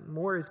blessing.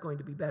 More is going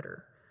to be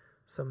better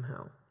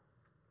somehow.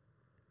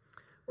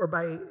 Or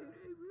by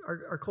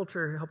our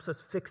culture helps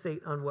us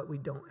fixate on what we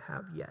don't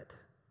have yet,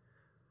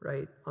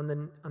 right? On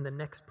the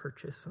next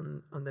purchase,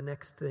 on the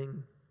next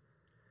thing.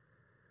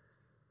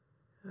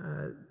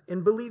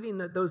 And believing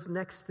that those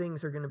next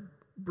things are going to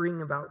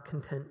bring about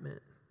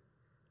contentment.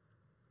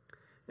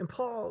 And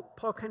Paul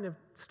kind of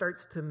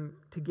starts to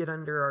get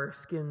under our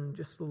skin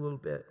just a little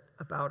bit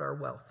about our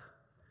wealth.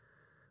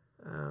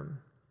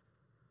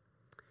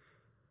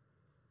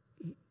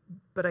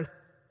 But I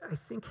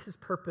think his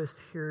purpose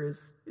here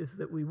is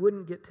that we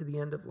wouldn't get to the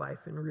end of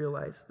life and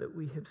realize that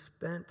we have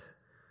spent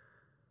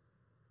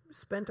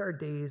our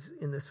days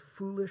in this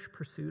foolish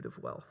pursuit of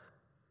wealth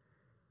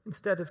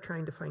instead of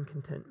trying to find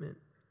contentment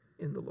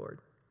in the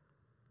Lord.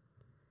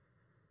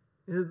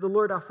 The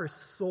Lord offers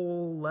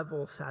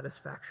soul-level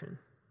satisfaction.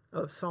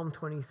 Of Psalm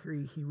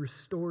 23, he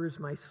restores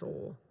my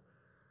soul.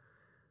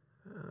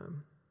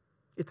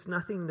 It's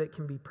nothing that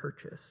can be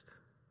purchased.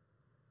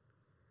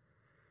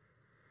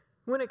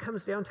 When it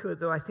comes down to it,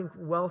 though, I think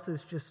wealth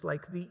is just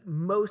like the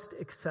most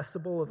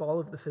accessible of all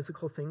of the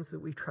physical things that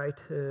we try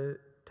to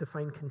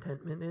find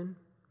contentment in.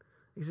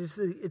 It's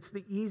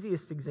the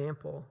easiest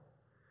example.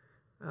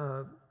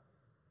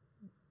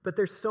 But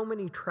there's so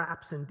many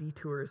traps and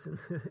detours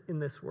in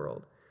this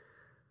world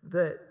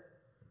that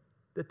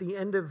the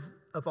end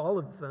of all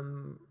of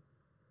them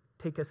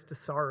take us to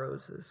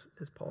sorrows,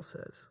 as Paul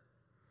says.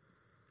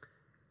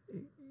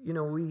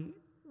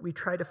 We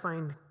try to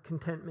find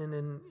contentment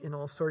in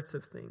all sorts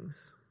of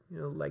things,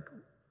 like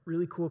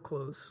really cool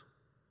clothes,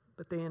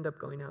 but they end up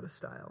going out of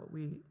style.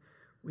 We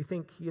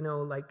think,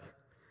 like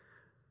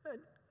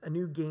a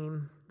new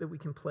game that we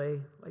can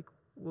play, like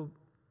will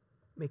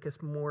make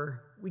us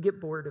more. We get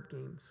bored of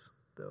games,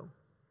 though.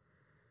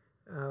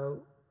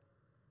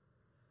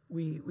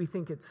 We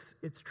think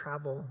it's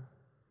travel,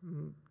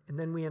 and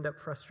then we end up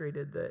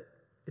frustrated that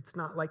it's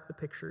not like the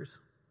pictures.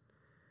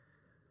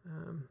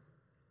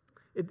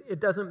 It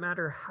doesn't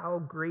matter how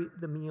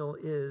great the meal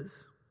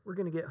is, we're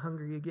going to get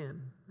hungry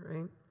again,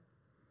 right?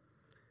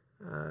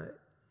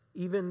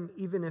 Even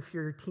if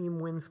your team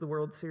wins the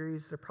World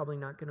Series, they're probably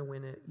not going to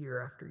win it year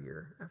after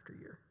year after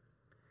year.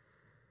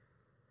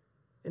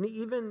 And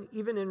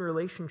even in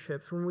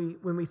relationships, when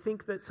we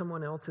think that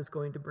someone else is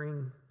going to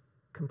bring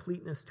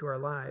completeness to our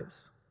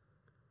lives,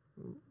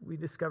 we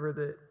discover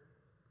that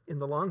in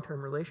the long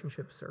term,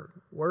 relationships are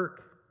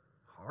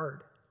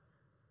hard.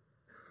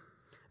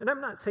 And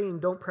I'm not saying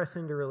don't press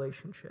into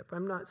relationship.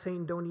 I'm not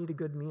saying don't eat a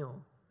good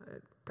meal.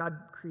 God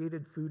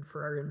created food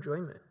for our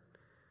enjoyment.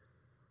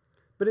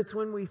 But it's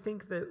when we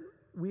think that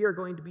we are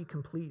going to be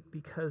complete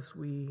because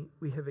we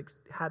have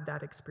had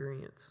that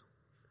experience.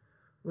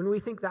 When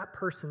we think that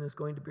person is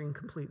going to bring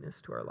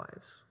completeness to our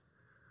lives.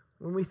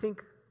 When we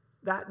think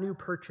that new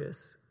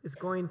purchase is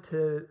going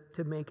to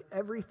make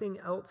everything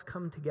else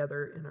come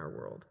together in our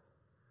world.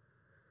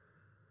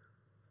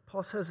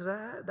 Paul says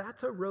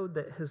that's a road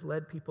that has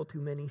led people to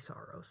many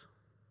sorrows.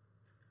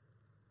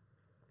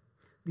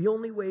 The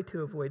only way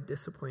to avoid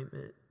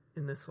disappointment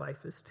in this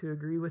life is to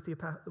agree with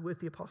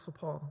the Apostle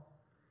Paul.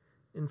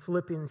 In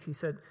Philippians, he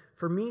said,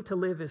 "For me to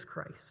live is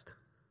Christ."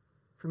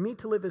 For me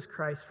to live is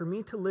Christ. For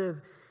me to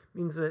live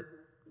means that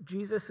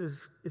Jesus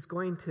is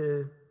going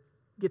to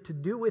get to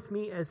do with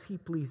me as he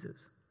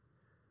pleases.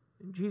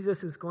 And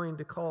Jesus is going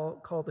to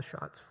call the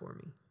shots for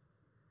me.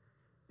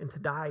 And to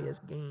die is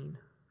gain.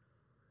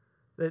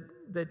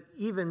 That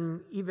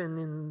even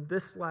in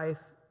this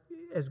life,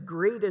 as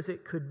great as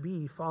it could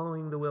be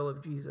following the will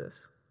of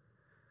Jesus,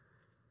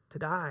 to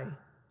die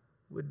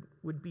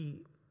would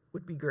be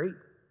great.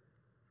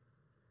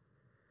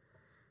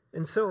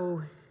 And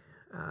so,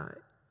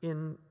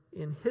 in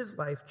his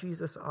life,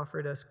 Jesus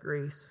offered us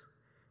grace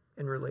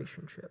and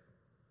relationship.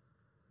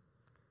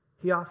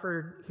 He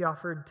offered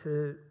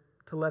to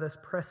let us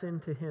press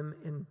into him,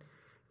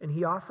 and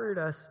he offered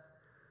us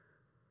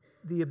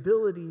the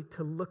ability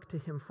to look to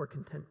him for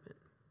contentment.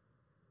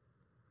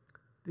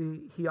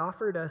 He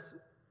offered us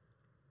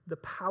the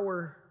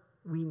power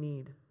we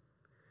need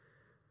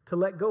to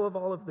let go of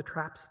all of the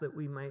traps that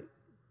we might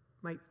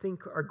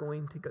think are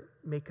going to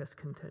make us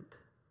content,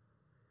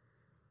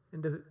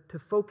 and to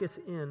focus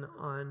in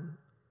on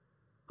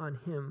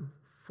Him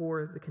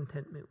for the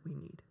contentment we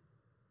need.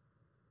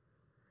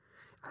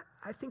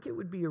 I think it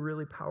would be a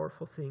really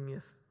powerful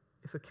thing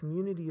if a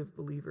community of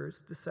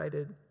believers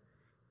decided,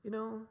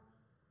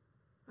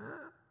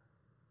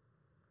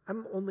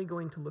 I'm only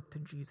going to look to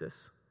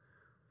Jesus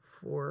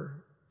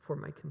for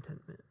my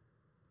contentment.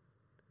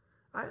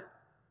 I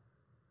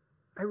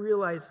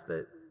realize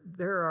that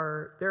there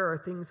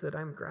are things that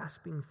I'm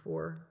grasping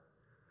for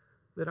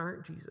that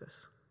aren't Jesus.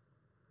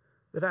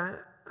 That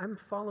I'm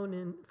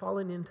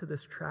falling into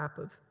this trap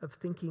of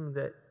thinking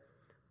that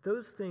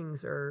those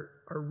things are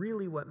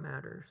really what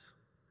matters.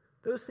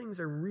 Those things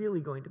are really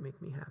going to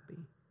make me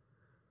happy.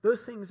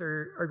 Those things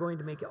are going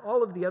to make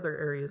all of the other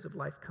areas of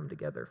life come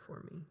together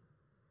for me.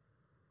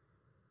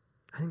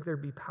 I think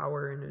there'd be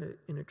power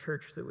in a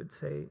church that would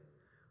say,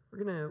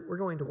 we're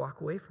going to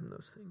walk away from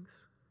those things.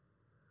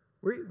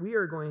 We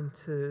are going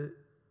to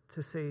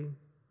say,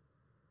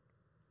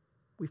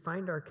 we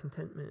find our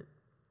contentment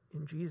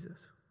in Jesus,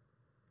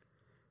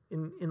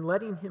 in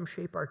letting Him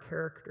shape our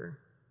character,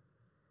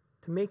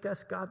 to make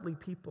us godly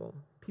people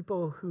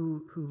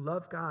who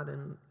love God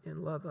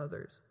and love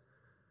others.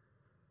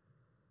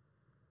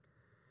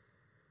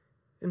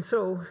 And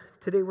so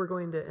today we're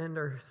going to end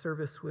our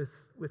service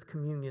with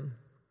communion.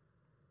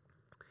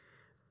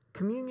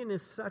 Communion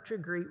is such a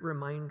great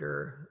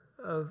reminder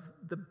of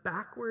the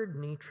backward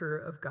nature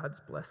of God's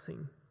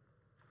blessing.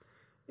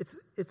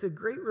 It's a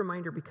great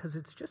reminder because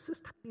it's just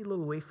this tiny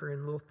little wafer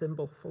and a little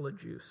thimble full of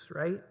juice,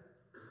 right?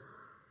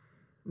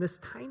 In this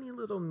tiny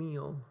little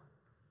meal,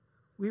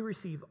 we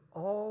receive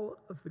all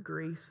of the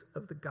grace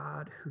of the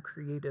God who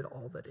created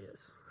all that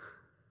is.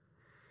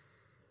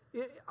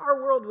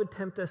 Our world would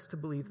tempt us to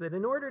believe that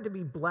in order to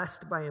be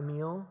blessed by a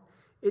meal,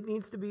 it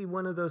needs to be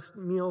one of those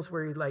meals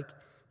where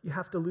you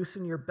have to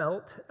loosen your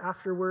belt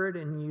afterward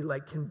and you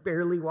can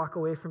barely walk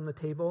away from the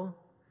table.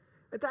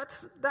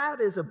 That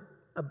is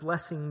a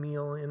blessing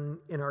meal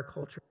in our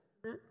culture,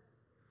 isn't it?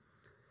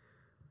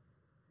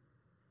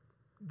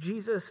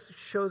 Jesus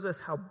shows us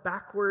how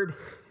backward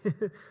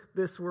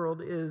this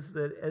world is,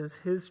 that as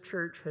His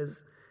church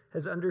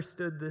has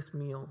understood this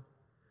meal,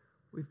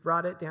 we've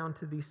brought it down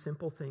to these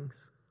simple things.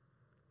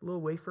 A little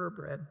wafer of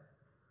bread,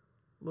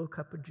 a little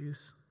cup of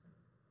juice.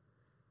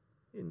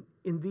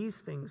 In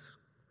these things,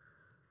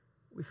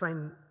 we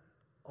find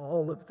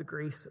all of the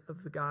grace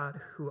of the God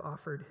who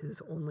offered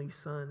His only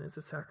Son as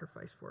a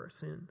sacrifice for our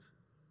sins.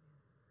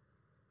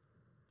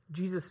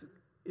 Jesus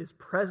is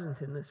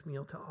present in this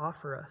meal to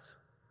offer us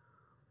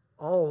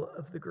all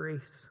of the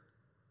grace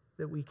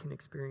that we can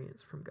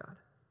experience from God.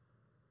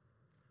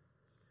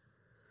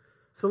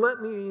 So let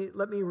me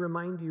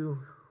remind you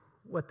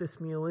what this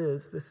meal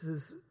is. This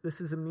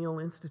is a meal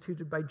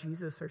instituted by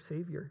Jesus, our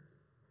Savior.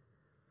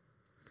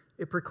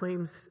 It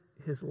proclaims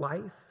His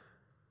life,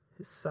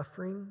 His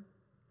suffering,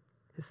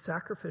 His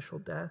sacrificial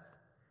death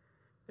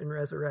and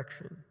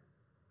resurrection,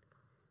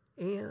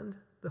 and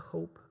the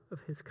hope of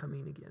His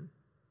coming again.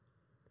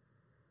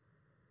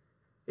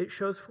 It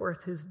shows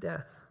forth His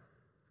death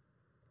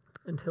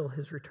until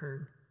His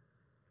return.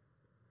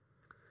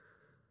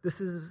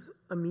 This is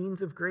a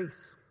means of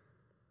grace.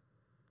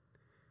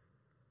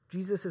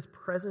 Jesus is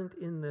present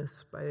in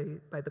this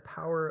by the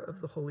power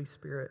of the Holy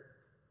Spirit.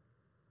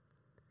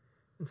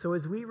 And so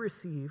as we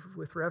receive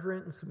with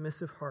reverent and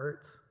submissive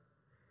hearts,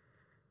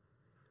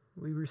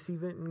 we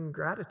receive it in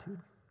gratitude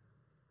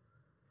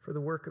for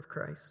the work of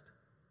Christ.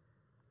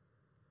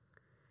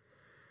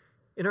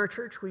 In our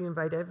church, we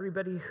invite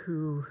everybody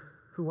who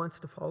wants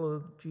to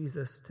follow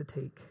Jesus to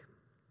take.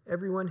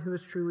 Everyone who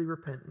is truly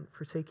repentant,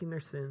 forsaking their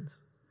sins,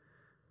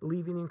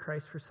 believing in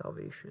Christ for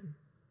salvation.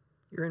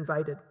 You're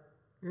invited.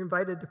 You're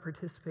invited to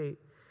participate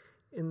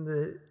in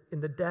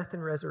the death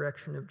and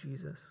resurrection of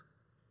Jesus.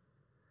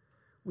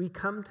 We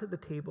come to the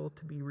table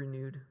to be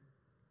renewed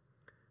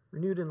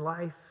in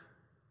life,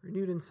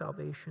 renewed in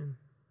salvation,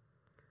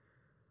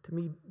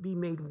 to be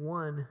made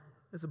one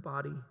as a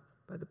body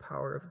by the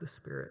power of the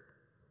Spirit.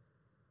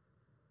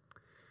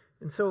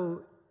 And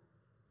so,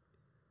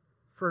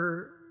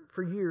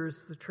 for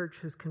years, the church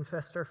has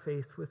confessed our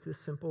faith with this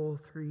simple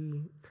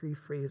three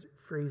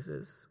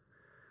phrases: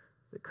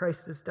 that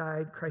Christ has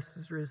died, Christ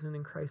is risen,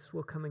 and Christ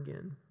will come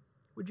again.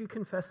 Would you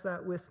confess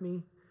that with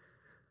me?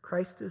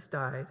 Christ has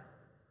died,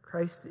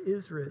 Christ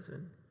is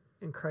risen,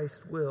 and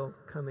Christ will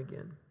come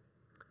again.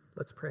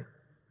 Let's pray.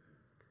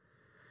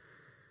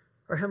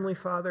 Our Heavenly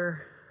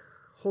Father,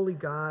 Holy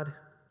God,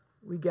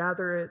 we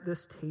gather at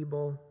this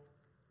table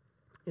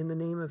in the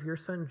name of your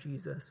Son,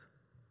 Jesus,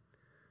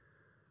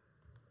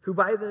 who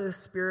by the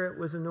Spirit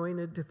was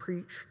anointed to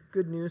preach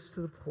good news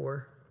to the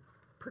poor,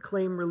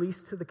 proclaim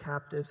release to the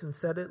captives, and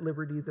set at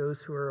liberty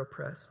those who are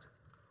oppressed.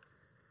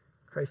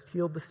 Christ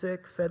healed the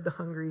sick, fed the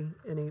hungry,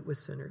 and ate with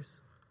sinners.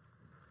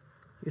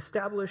 He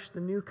established the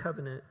new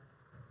covenant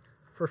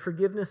for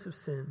forgiveness of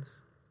sins,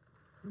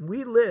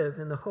 We live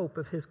in the hope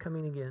of his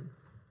coming again.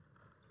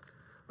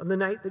 On the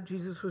night that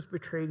Jesus was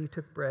betrayed, he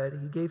took bread.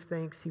 He gave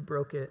thanks. He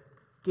broke it,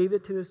 gave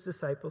it to his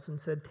disciples,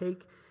 and said,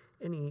 "Take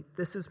and eat.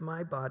 This is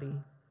my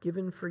body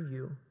given for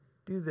you.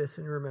 Do this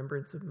in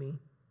remembrance of me."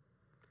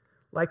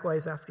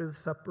 Likewise, after the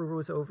supper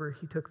was over,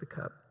 he took the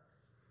cup.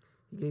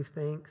 He gave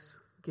thanks,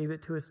 gave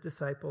it to his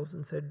disciples,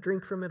 and said,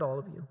 "Drink from it, all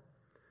of you.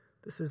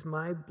 This is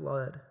my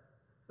blood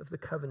of the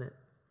covenant,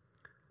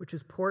 which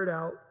is poured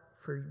out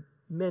for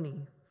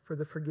many for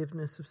the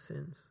forgiveness of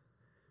sins.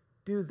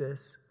 Do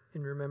this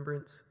in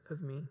remembrance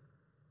of me."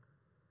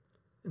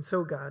 And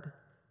so, God,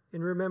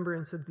 in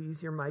remembrance of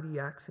these, your mighty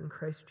acts in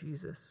Christ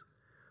Jesus,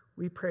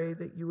 we pray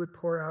that you would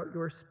pour out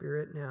your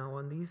Spirit now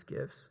on these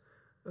gifts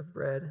of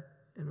bread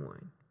and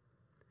wine.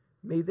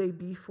 May they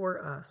be for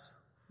us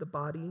the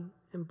body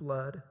and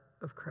blood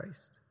of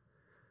Christ,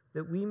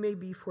 that we may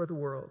be for the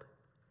world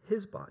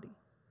his body,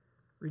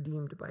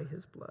 redeemed by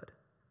his blood.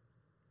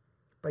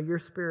 By your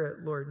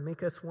Spirit, Lord,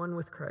 make us one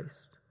with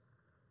Christ,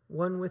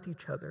 one with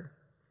each other,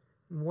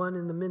 and one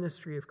in the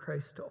ministry of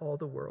Christ to all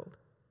the world,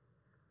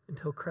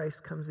 until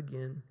Christ comes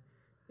again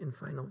in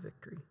final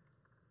victory.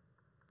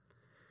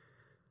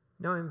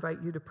 Now I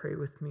invite you to pray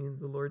with me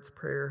the Lord's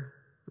Prayer.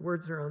 The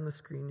words are on the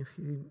screen if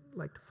you'd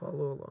like to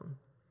follow along.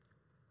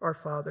 Our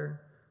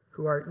Father,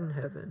 who art in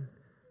heaven,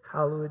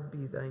 hallowed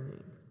be thy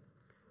name.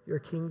 Your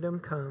kingdom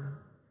come,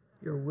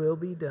 your will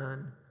be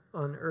done,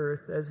 on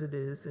earth as it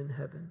is in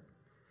heaven.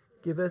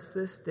 Give us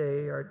this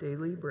day our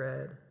daily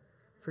bread.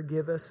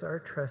 Forgive us our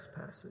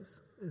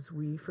trespasses, as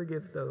we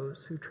forgive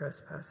those who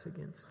trespass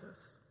against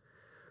us.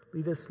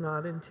 Lead us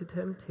not into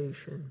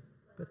temptation,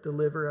 but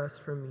deliver us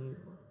from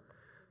evil.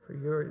 For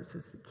yours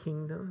is the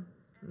kingdom,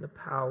 and the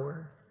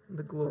power, and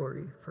the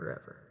glory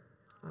forever.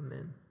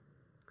 Amen.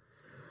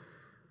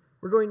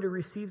 We're going to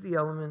receive the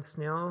elements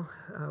now.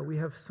 We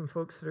have some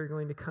folks that are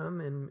going to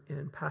come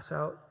and pass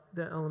out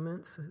the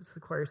elements as the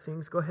choir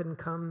sings. Go ahead and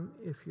come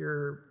if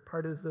you're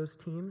part of those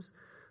teams.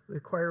 The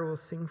choir will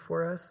sing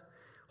for us.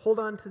 Hold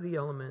on to the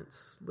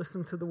elements.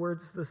 Listen to the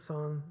words of the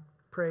song.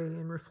 Pray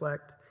and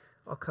reflect.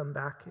 I'll come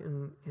back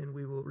and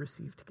we will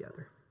receive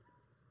together.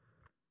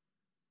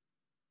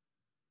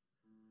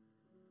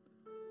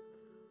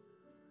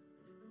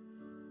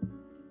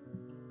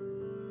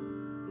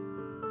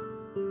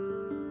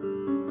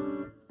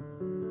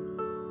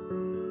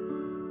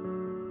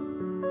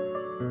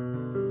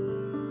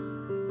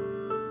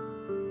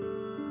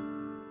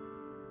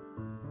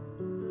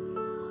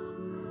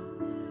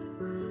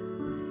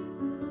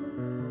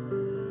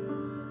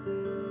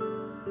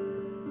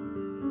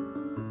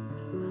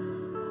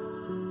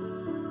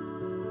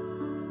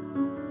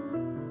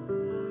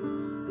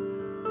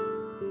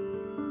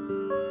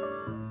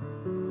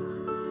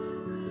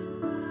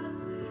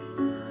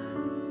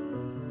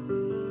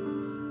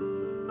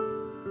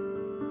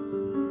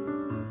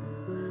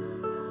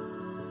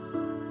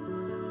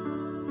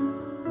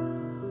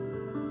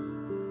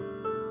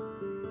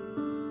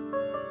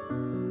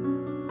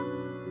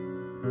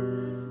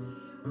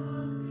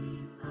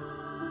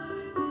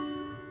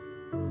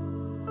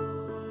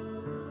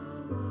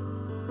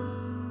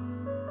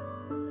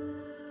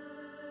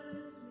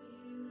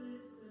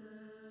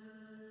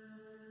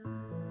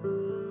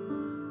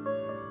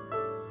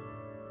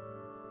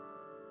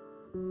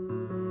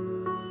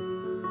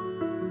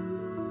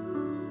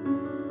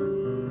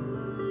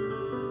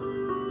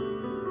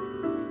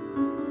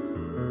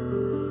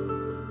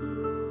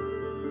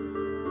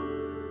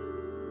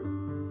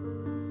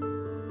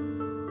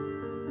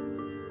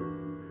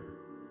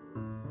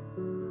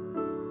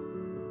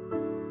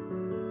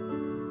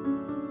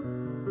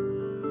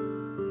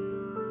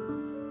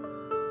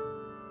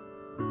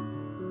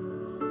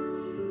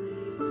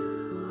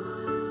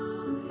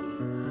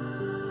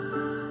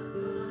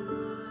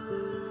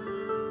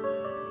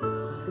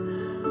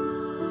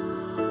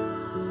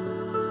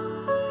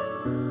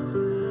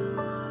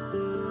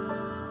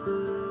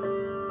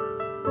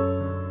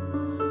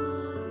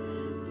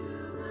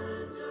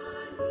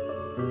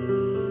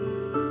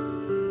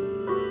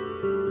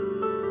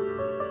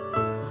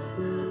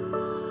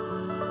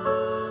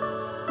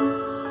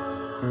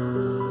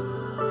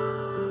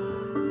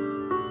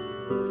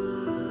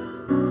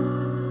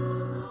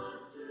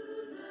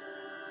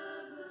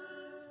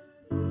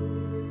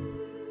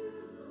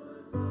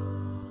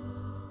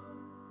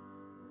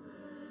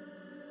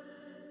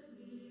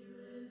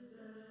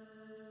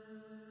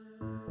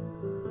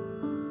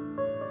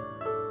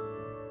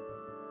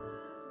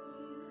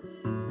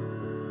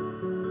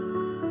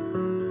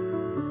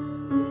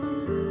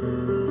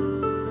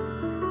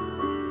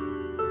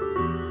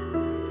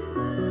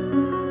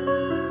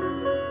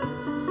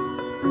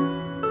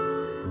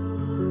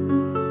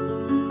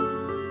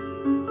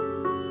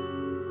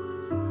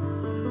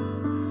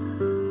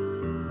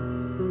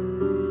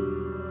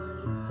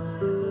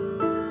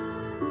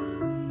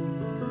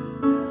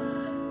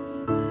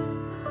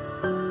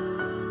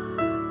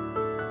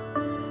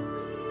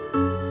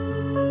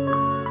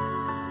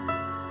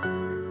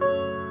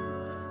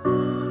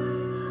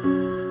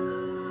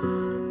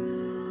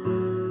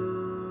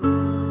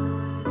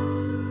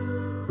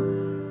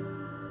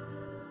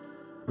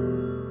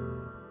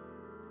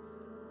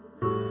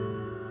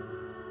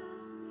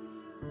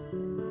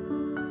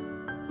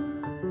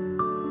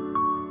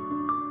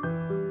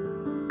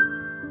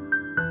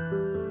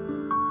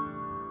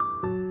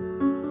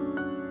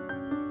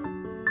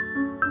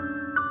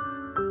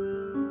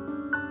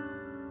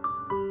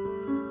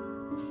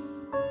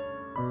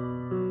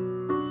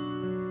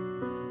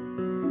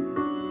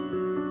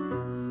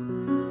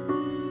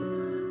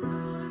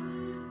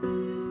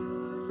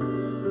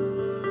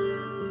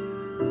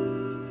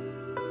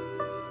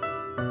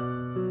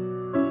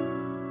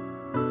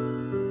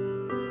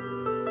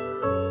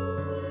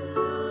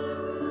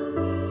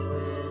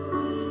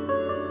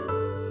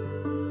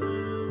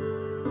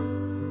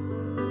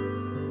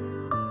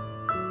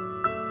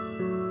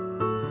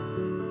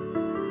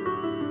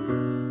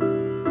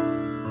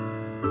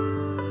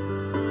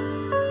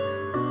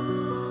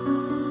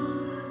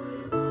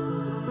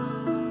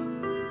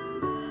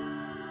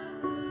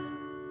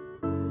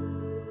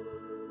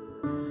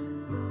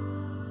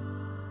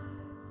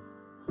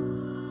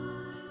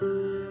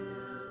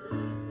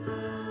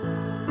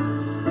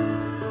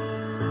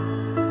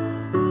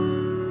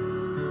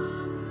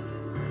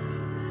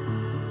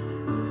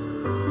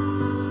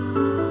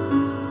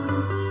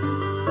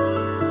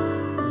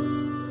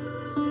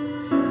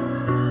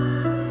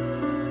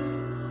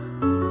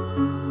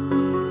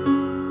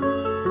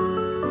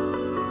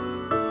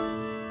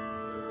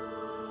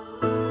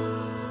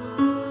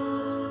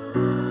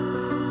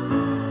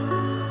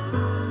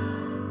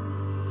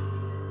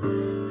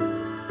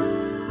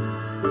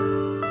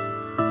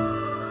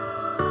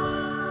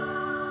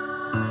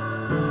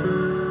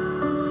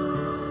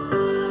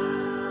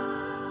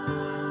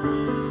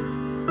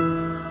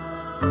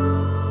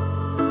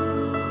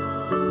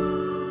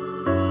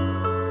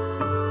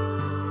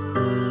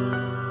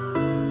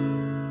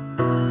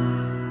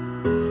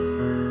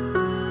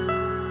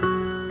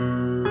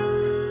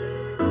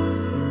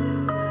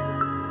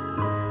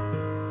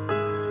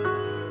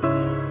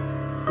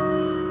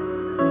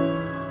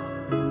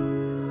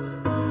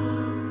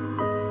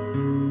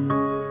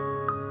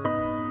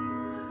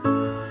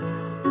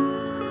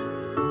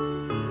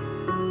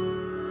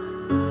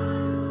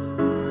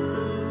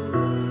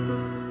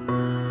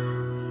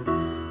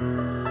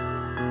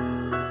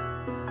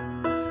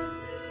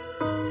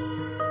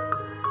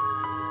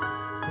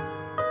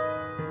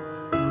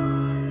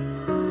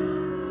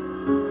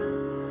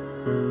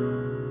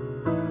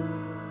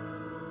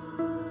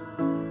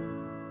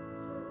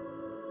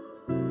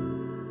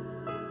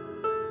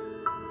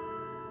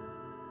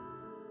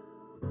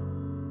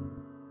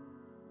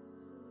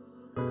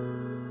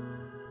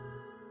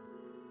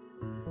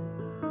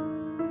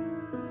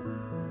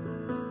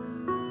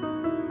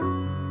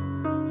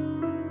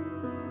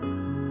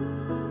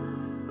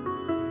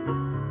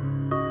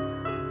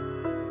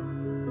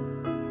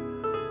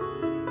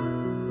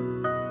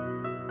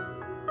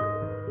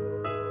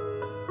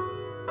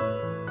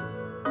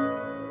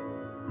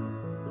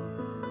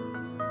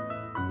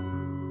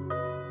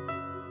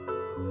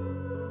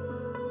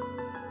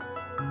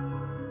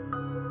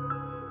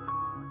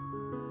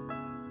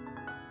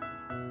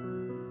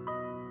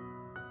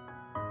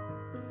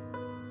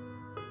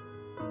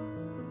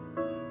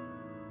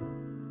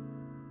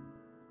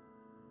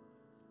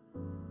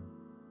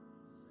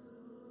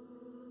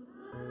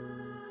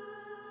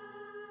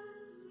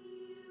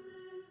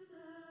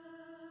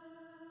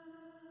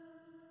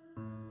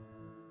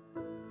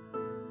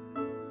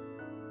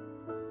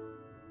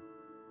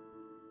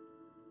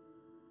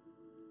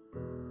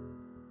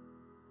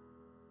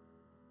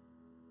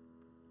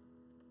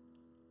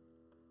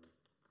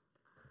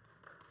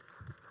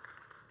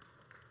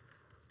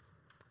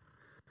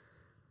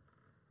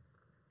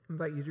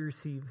 invite you to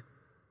receive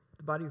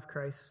the body of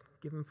Christ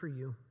given for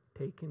you.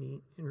 Take and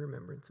eat in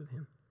remembrance of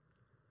him.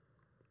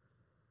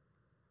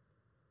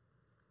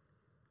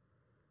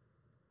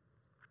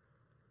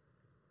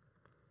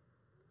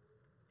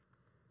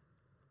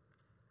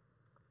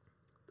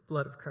 The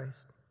blood of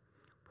Christ,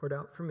 poured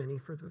out for many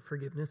for the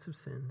forgiveness of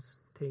sins.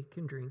 Take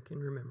and drink in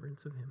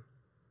remembrance of him.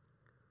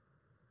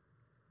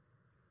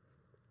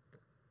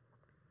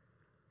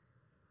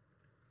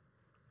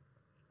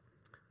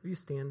 Will you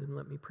stand and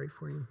let me pray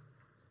for you?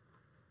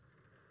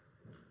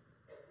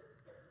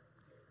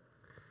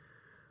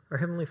 Our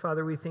Heavenly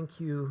Father, we thank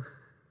you.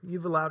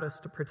 You've allowed us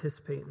to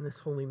participate in this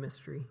holy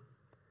mystery.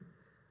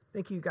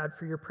 Thank you, God,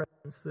 for your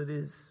presence that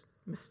is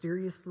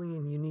mysteriously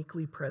and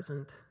uniquely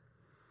present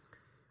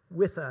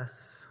with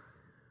us,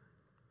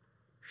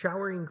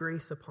 showering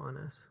grace upon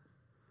us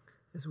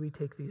as we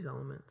take these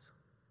elements.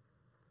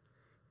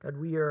 God,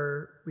 we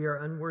are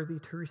unworthy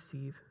to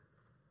receive.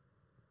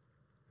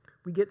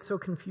 We get so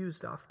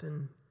confused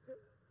often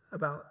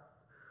about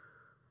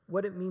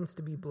what it means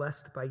to be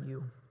blessed by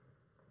you.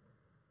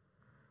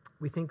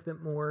 We think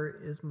that more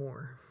is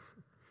more.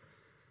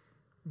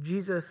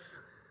 Jesus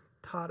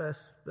taught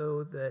us,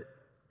 though, that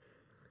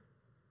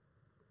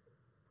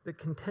the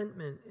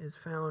contentment is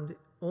found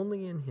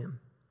only in him,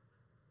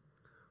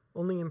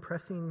 only in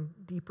pressing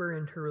deeper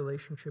into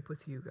relationship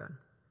with you, God.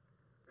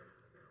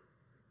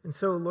 And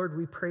so, Lord,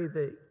 we pray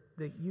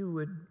that you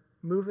would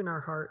move in our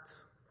hearts.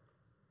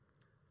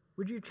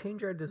 Would you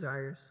change our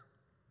desires?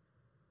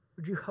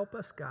 Would you help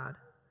us, God,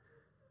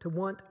 to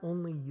want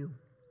only you,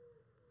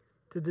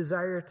 to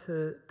desire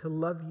to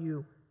love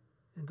you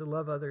and to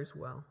love others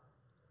well?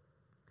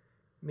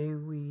 May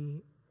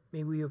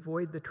we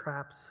avoid the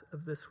traps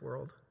of this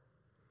world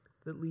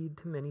that lead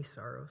to many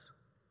sorrows.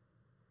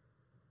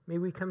 May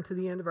we come to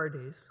the end of our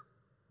days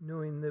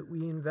knowing that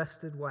we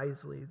invested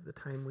wisely the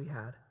time we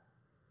had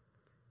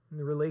in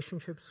the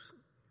relationships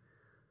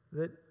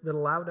that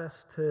allowed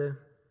us to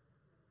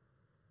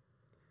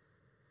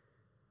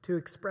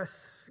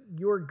express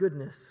your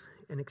goodness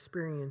and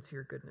experience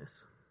your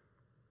goodness,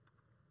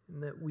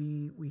 and that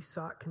we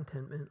sought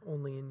contentment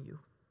only in you.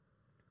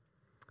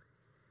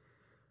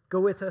 Go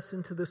with us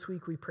into this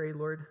week, we pray,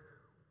 Lord.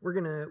 We're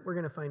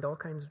gonna find all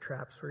kinds of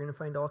traps. We're gonna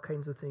find all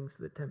kinds of things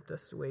that tempt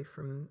us away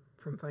from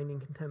finding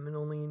contentment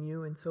only in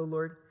you. And so,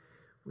 Lord,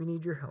 we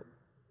need your help.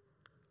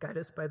 Guide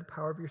us by the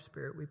power of your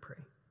Spirit, we pray.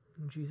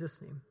 In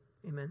Jesus' name,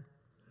 amen.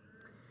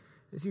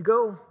 As you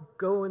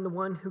go in the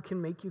one who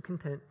can make you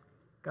content.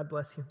 God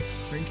bless you.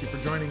 Thank you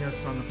for joining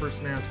us on the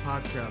First Mass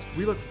podcast.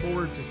 We look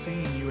forward to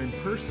seeing you in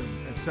person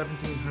at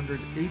 1700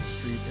 8th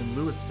Street in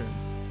Lewiston.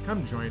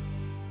 Come join.